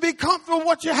you just be comfortable with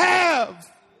what you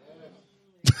have?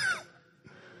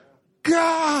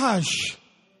 Gosh.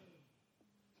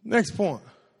 Next point.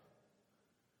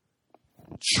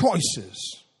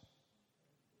 Choices.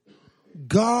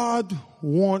 God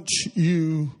wants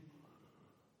you.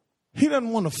 He doesn't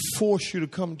want to force you to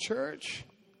come to church.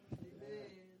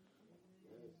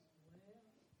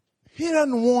 He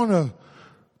doesn't want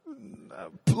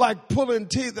to like pulling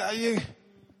teeth.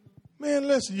 Man,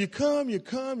 listen, you come, you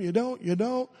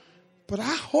don't. But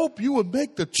I hope you would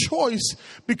make the choice,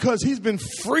 because he's been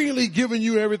freely giving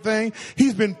you everything.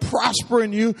 He's been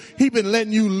prospering you. He's been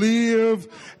letting you live.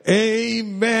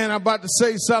 Amen. I'm about to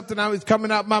say something. It's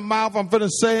coming out my mouth. I'm going to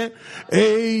say it.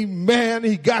 Amen.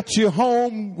 He got you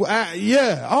home.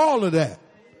 Yeah, all of that.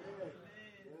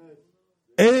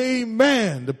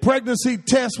 Amen. The pregnancy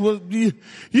test was, you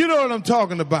know what I'm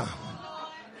talking about.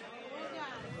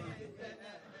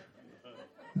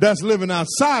 That's living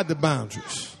outside the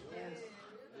boundaries.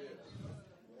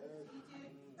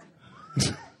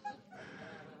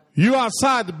 You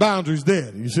outside the boundaries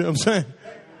there. You see what I'm saying?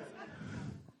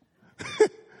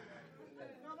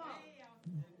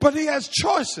 But he has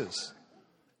choices.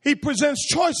 He presents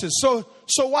choices. So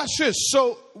watch this.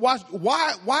 So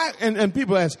why, and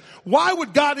people ask, why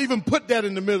would God even put that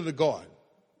in the middle of the garden?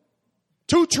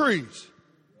 2 trees.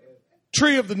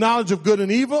 Tree of the knowledge of good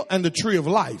and evil and the tree of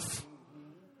life.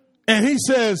 And he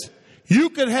says, you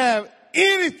can have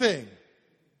anything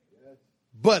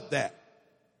but that.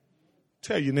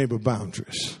 Tell your neighbor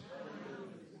boundaries.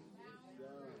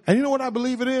 And you know what I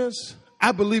believe it is?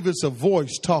 I believe it's a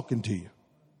voice talking to you.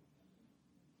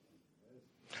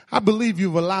 I believe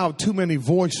you've allowed too many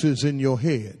voices in your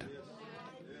head.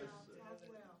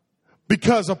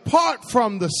 Because apart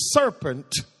from the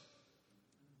serpent,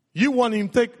 you weren't even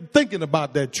thinking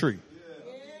about that tree.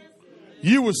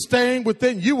 You were staying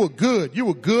within. You were good. You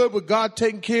were good with God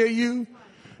taking care of you.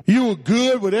 You were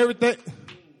good with everything.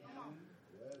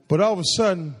 But all of a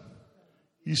sudden,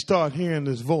 you start hearing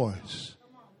this voice.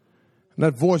 And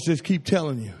that voice just keep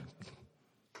telling you,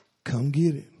 come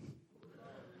get it.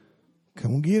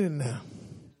 Come get it now.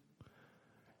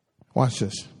 Watch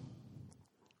this.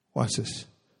 Watch this.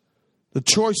 The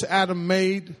choice Adam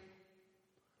made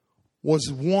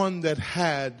was one that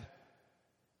had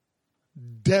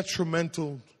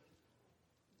detrimental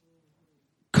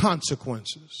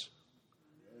consequences.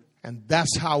 And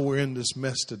that's how we're in this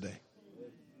mess today.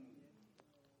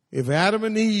 If Adam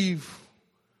and Eve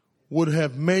would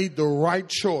have made the right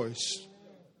choice,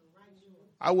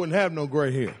 I wouldn't have no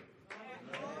gray hair.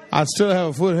 I'd still have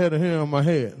a foot head of hair on my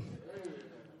head.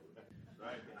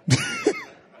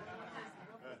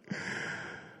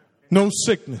 No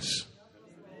sickness.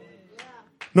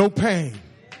 No pain.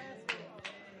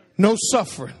 No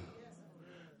suffering.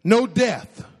 No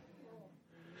death.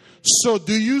 So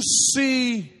do you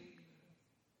see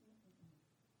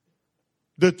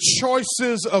the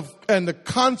choices of and the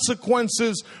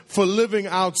consequences for living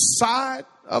outside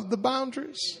of the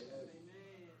boundaries?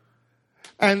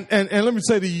 And let me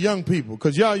say to you young people,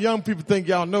 because y'all young people think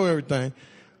y'all know everything.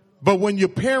 But when your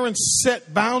parents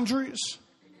set boundaries,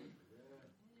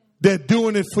 they're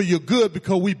doing it for your good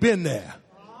because we've been there.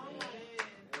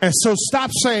 And so stop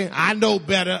saying, I know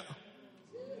better.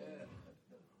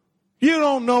 You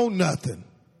don't know nothing.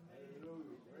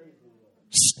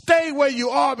 Stay where you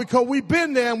are because we've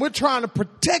been there and we're trying to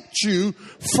protect you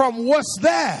from what's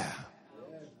there.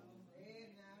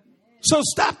 So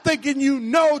stop thinking you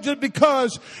know just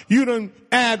because you done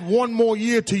add one more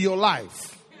year to your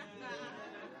life.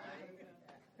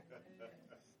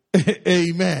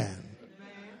 Amen.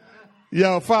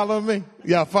 Y'all follow me?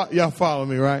 Y'all follow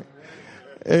me, right?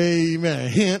 Amen.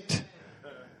 Hint.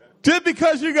 Just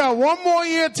because you got one more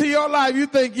year to your life, you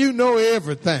think you know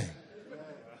everything.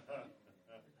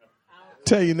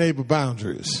 Tell your neighbor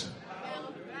boundaries.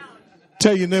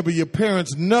 Tell your neighbor your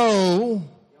parents know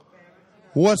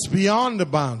what's beyond the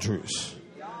boundaries.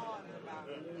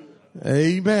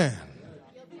 Amen.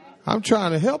 I'm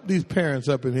trying to help these parents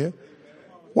up in here.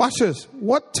 Watch this.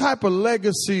 What type of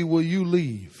legacy will you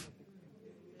leave?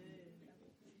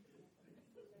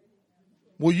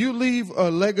 Will you leave a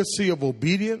legacy of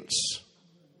obedience?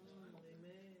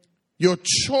 Your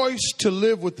choice to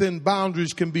live within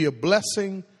boundaries can be a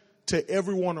blessing to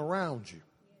everyone around you.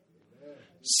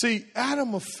 See,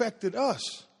 Adam affected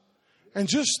us. And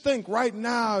just think right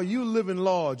now, you living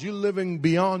large. You're living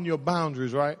beyond your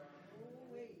boundaries, right?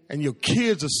 And your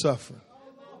kids are suffering.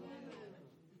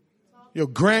 Your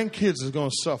grandkids are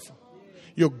going to suffer.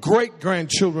 Your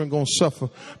great-grandchildren are going to suffer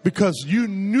because you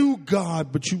knew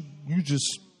God, but you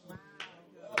just...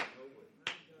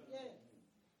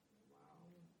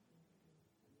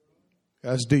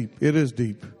 That's deep. It is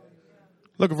deep.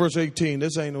 Look at verse 18.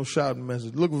 This ain't no shouting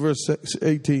message. Look at verse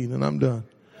 18, and I'm done.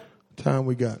 Time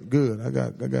we got. Good. I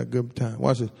got good time.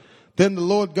 Watch this. Then the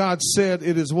Lord God said,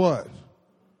 it is what?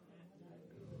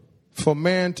 For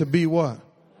man to be what?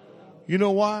 You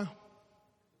know why?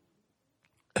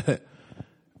 Let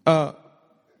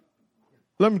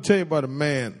me tell you about a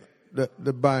man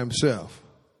that by himself.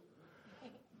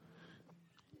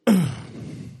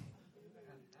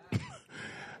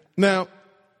 Now,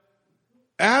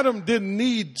 Adam didn't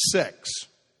need sex.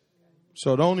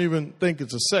 So don't even think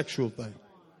it's a sexual thing.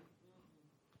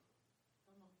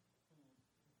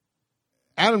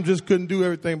 Adam just couldn't do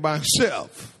everything by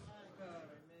himself.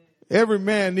 Every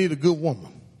man needs a good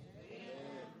woman.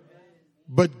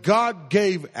 But God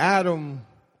gave Adam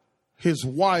his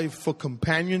wife for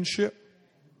companionship.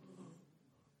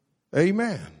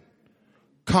 Amen.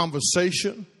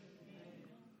 Conversation.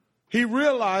 He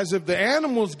realized if the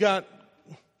animals got,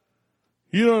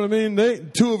 you know what I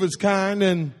mean, two of his kind,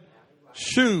 and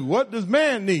shoot, what does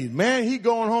man need? Man, he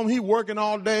going home, he working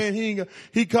all day, and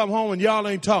he come home and y'all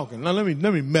ain't talking. Now let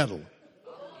me meddle.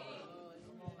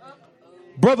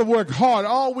 Brother worked hard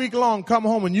all week long, come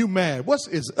home and you mad. What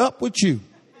is up with you?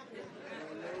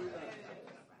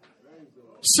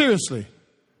 Seriously.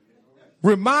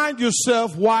 Remind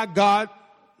yourself why God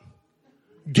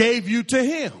gave you to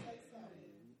him.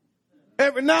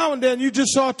 Every now and then you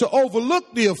just ought to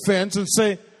overlook the offense and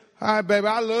say, hi, baby,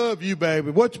 I love you,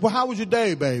 baby. How was your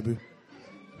day, baby?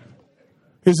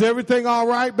 Is everything all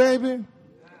right, baby?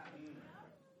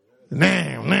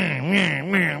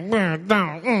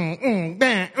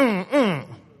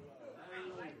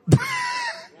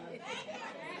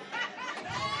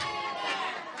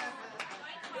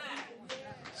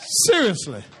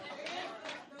 Seriously.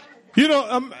 You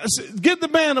know, give the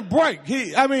man a break.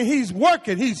 He's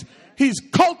working. He's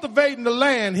cultivating the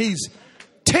land. He's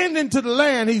tending to the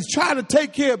land. He's trying to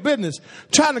take care of business,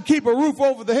 trying to keep a roof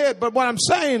over the head. But what I'm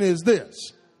saying is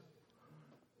this.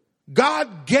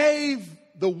 God gave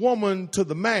the woman to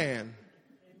the man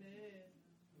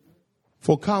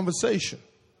for conversation,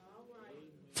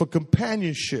 for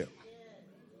companionship,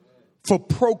 for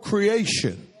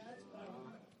procreation.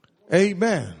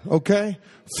 Amen. Okay?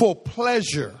 For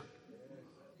pleasure.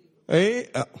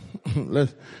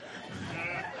 And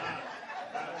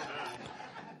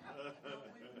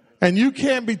you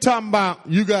can't be talking about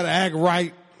you got to act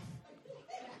right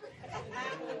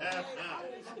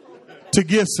to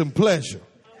get some pleasure.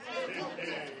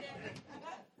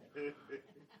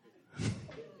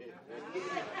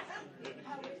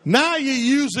 Now you're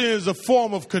using it as a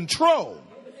form of control.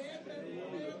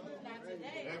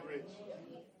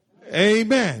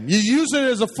 Amen. You use it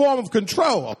as a form of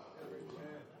control.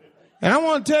 And I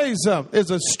want to tell you something. It's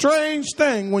a strange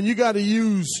thing when you got to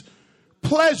use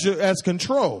pleasure as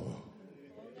control.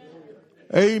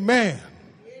 Amen.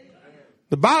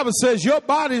 The Bible says your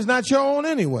body is not your own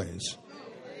anyways.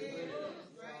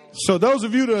 So those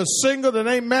of you that are single that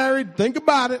ain't married, think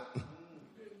about it.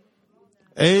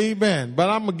 Amen. But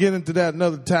I'm going to get into that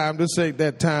another time. This ain't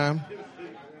that time.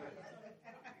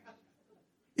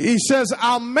 He says,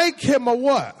 I'll make him a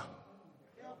what?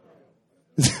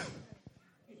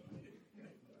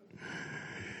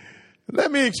 Let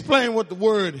me explain what the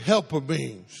word helper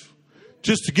means,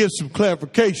 just to give some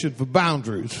clarification for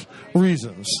boundaries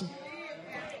reasons.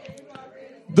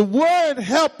 The word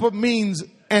helper means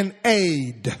an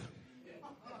aid.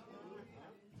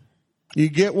 You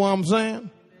get what I'm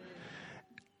saying?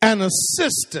 An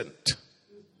assistant.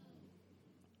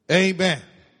 Amen.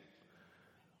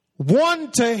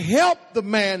 One to help the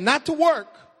man, not to work,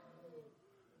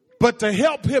 but to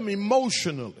help him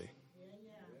emotionally.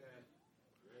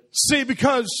 See,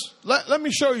 because let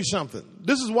me show you something.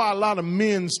 This is why a lot of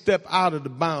men step out of the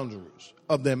boundaries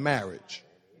of their marriage.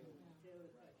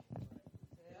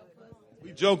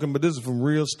 We joking, but this is from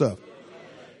real stuff.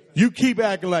 You keep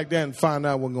acting like that and find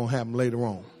out what's going to happen later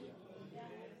on.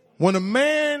 When a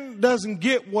man doesn't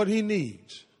get what he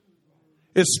needs,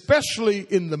 especially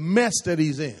in the mess that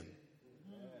he's in,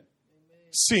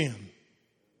 sin.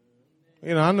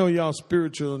 You know, I know y'all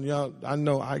spiritual and y'all,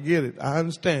 I get it. I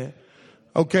understand.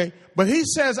 Okay. But he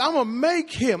says, I'm going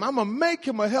to make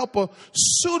him a helper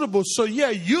suitable. So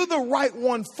yeah, you're the right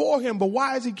one for him. But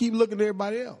why does he keep looking at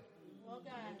everybody else?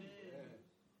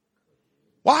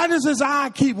 Why does his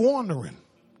eye keep wandering?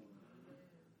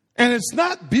 And it's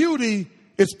not beauty,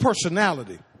 it's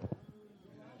personality.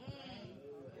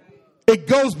 It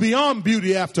goes beyond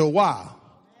beauty after a while.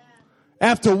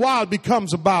 After a while, it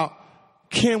becomes about,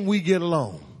 can we get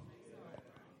along?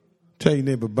 Tell your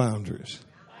neighbor boundaries.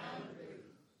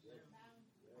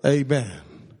 Amen.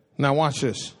 Now watch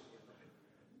this.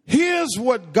 Here's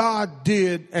what God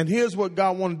did, and here's what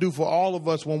God wants to do for all of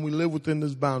us when we live within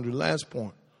this boundary. Last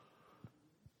point.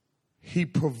 He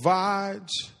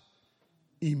provides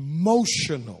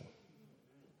emotional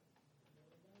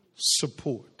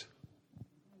support.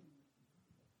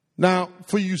 Now,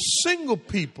 for you single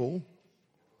people,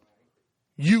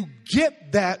 you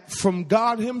get that from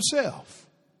God himself.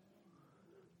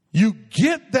 You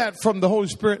get that from the Holy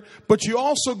Spirit, but you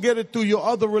also get it through your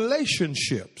other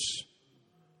relationships.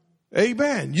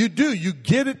 Amen. You do. You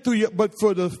get it through but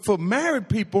for married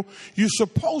people, you're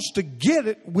supposed to get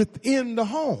it within the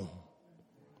home.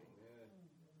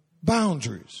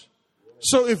 Boundaries.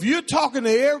 So if you're talking to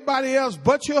everybody else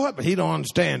but your husband, he don't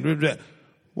understand.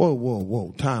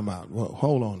 Whoa, time out. Whoa,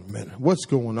 hold on a minute. What's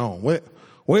going on?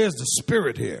 Where's the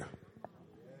spirit here?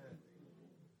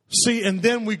 See, and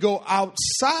then we go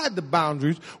outside the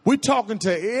boundaries. We're talking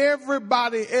to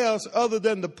everybody else other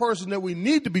than the person that we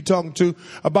need to be talking to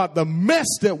about the mess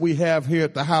that we have here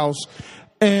at the house,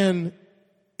 and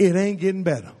it ain't getting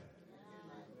better.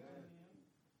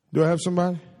 Do I have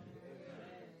somebody?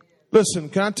 Listen,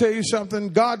 can I tell you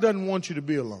something? God doesn't want you to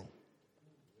be alone.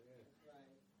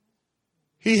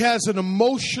 He has an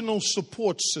emotional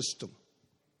support system.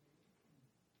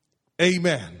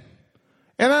 Amen.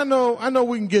 And I know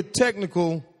we can get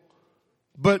technical,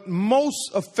 but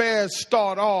most affairs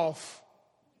start off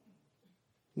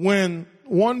when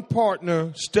one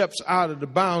partner steps out of the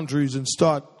boundaries and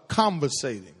start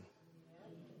conversating.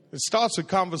 It starts a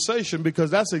conversation because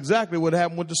that's exactly what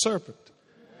happened with the serpent.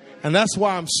 And that's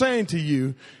why I'm saying to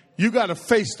you, you got to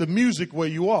face the music where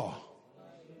you are.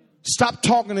 Stop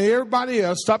talking to everybody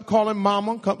else. Stop calling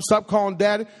mama. Stop calling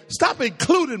daddy. Stop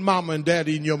including mama and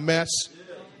daddy in your mess.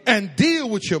 And deal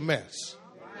with your mess.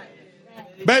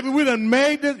 Baby, we done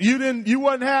made it. You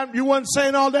wasn't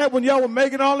saying all that when y'all were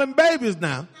making all them babies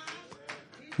now.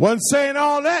 Wasn't saying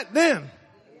all that then.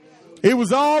 It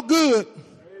was all good.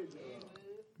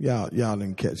 Y'all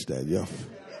didn't catch that, yo.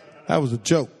 That was a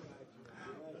joke.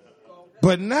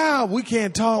 But now we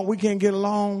can't talk, we can't get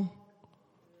along.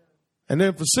 And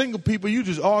then for single people, you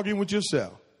just arguing with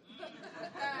yourself.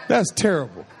 That's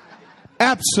terrible.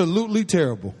 Absolutely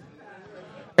terrible.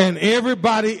 And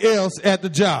everybody else at the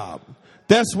job.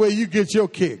 That's where you get your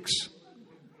kicks.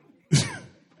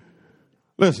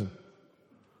 Listen,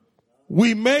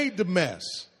 we made the mess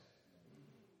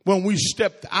when we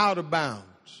stepped out of bounds.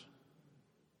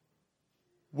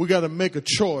 We got to make a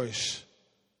choice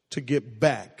to get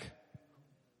back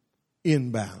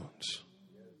in bounds.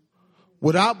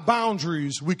 Without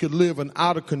boundaries, we could live an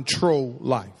out of control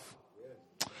life.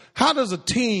 How does a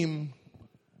team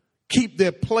keep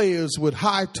their players with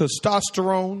high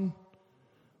testosterone,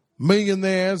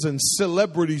 millionaires, and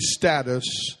celebrity status?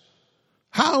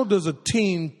 How does a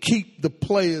team keep the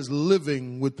players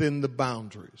living within the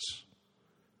boundaries?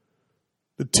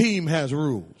 The team has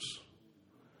rules.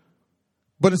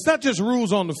 But it's not just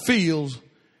rules on the field.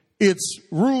 It's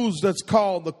rules that's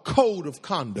called the code of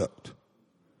conduct.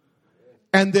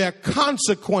 And there are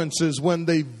consequences when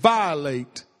they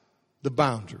violate the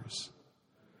boundaries.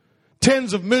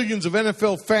 Tens of millions of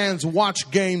NFL fans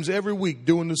watch games every week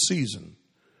during the season.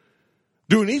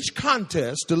 During each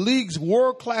contest, the league's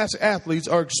world-class athletes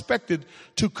are expected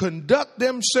to conduct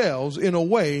themselves in a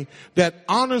way that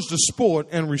honors the sport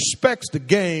and respects the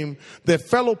game, their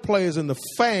fellow players, and the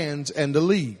fans and the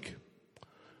league.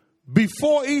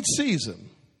 Before each season,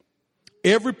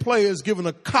 every player is given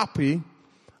a copy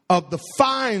of the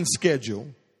fine schedule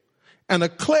and a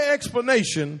clear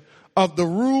explanation of the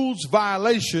rules,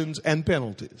 violations, and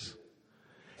penalties.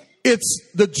 It's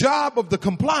the job of the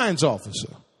compliance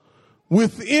officer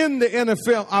within the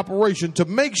NFL operation to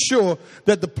make sure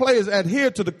that the players adhere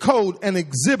to the code and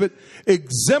exhibit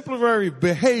exemplary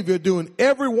behavior during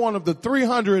every one of the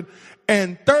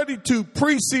 332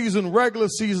 preseason, regular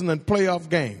season, and playoff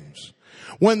games.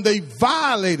 When they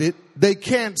violate it, they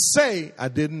can't say, I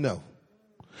didn't know.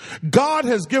 God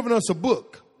has given us a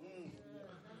book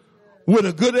with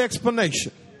a good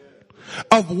explanation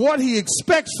of what he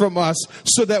expects from us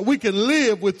so that we can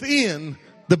live within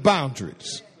the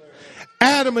boundaries.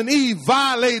 Adam and Eve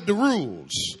violated the rules,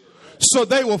 so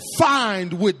they were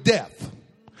fined with death.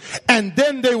 And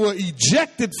then they were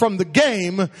ejected from the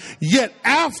game, yet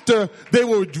after they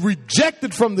were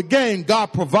rejected from the game, God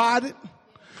provided,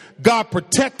 God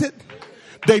protected,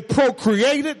 they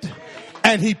procreated,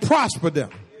 and he prospered them.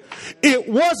 It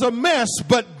was a mess,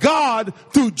 but God,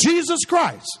 through Jesus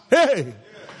Christ,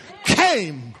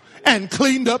 came and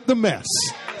cleaned up the mess.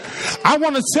 I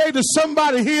want to say to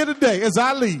somebody here today as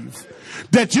I leave,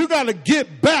 that you got to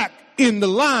get back in the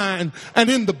line and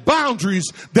in the boundaries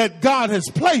that God has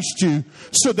placed you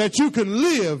so that you can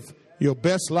live your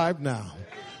best life now.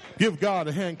 Give God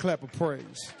a hand clap of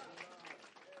praise.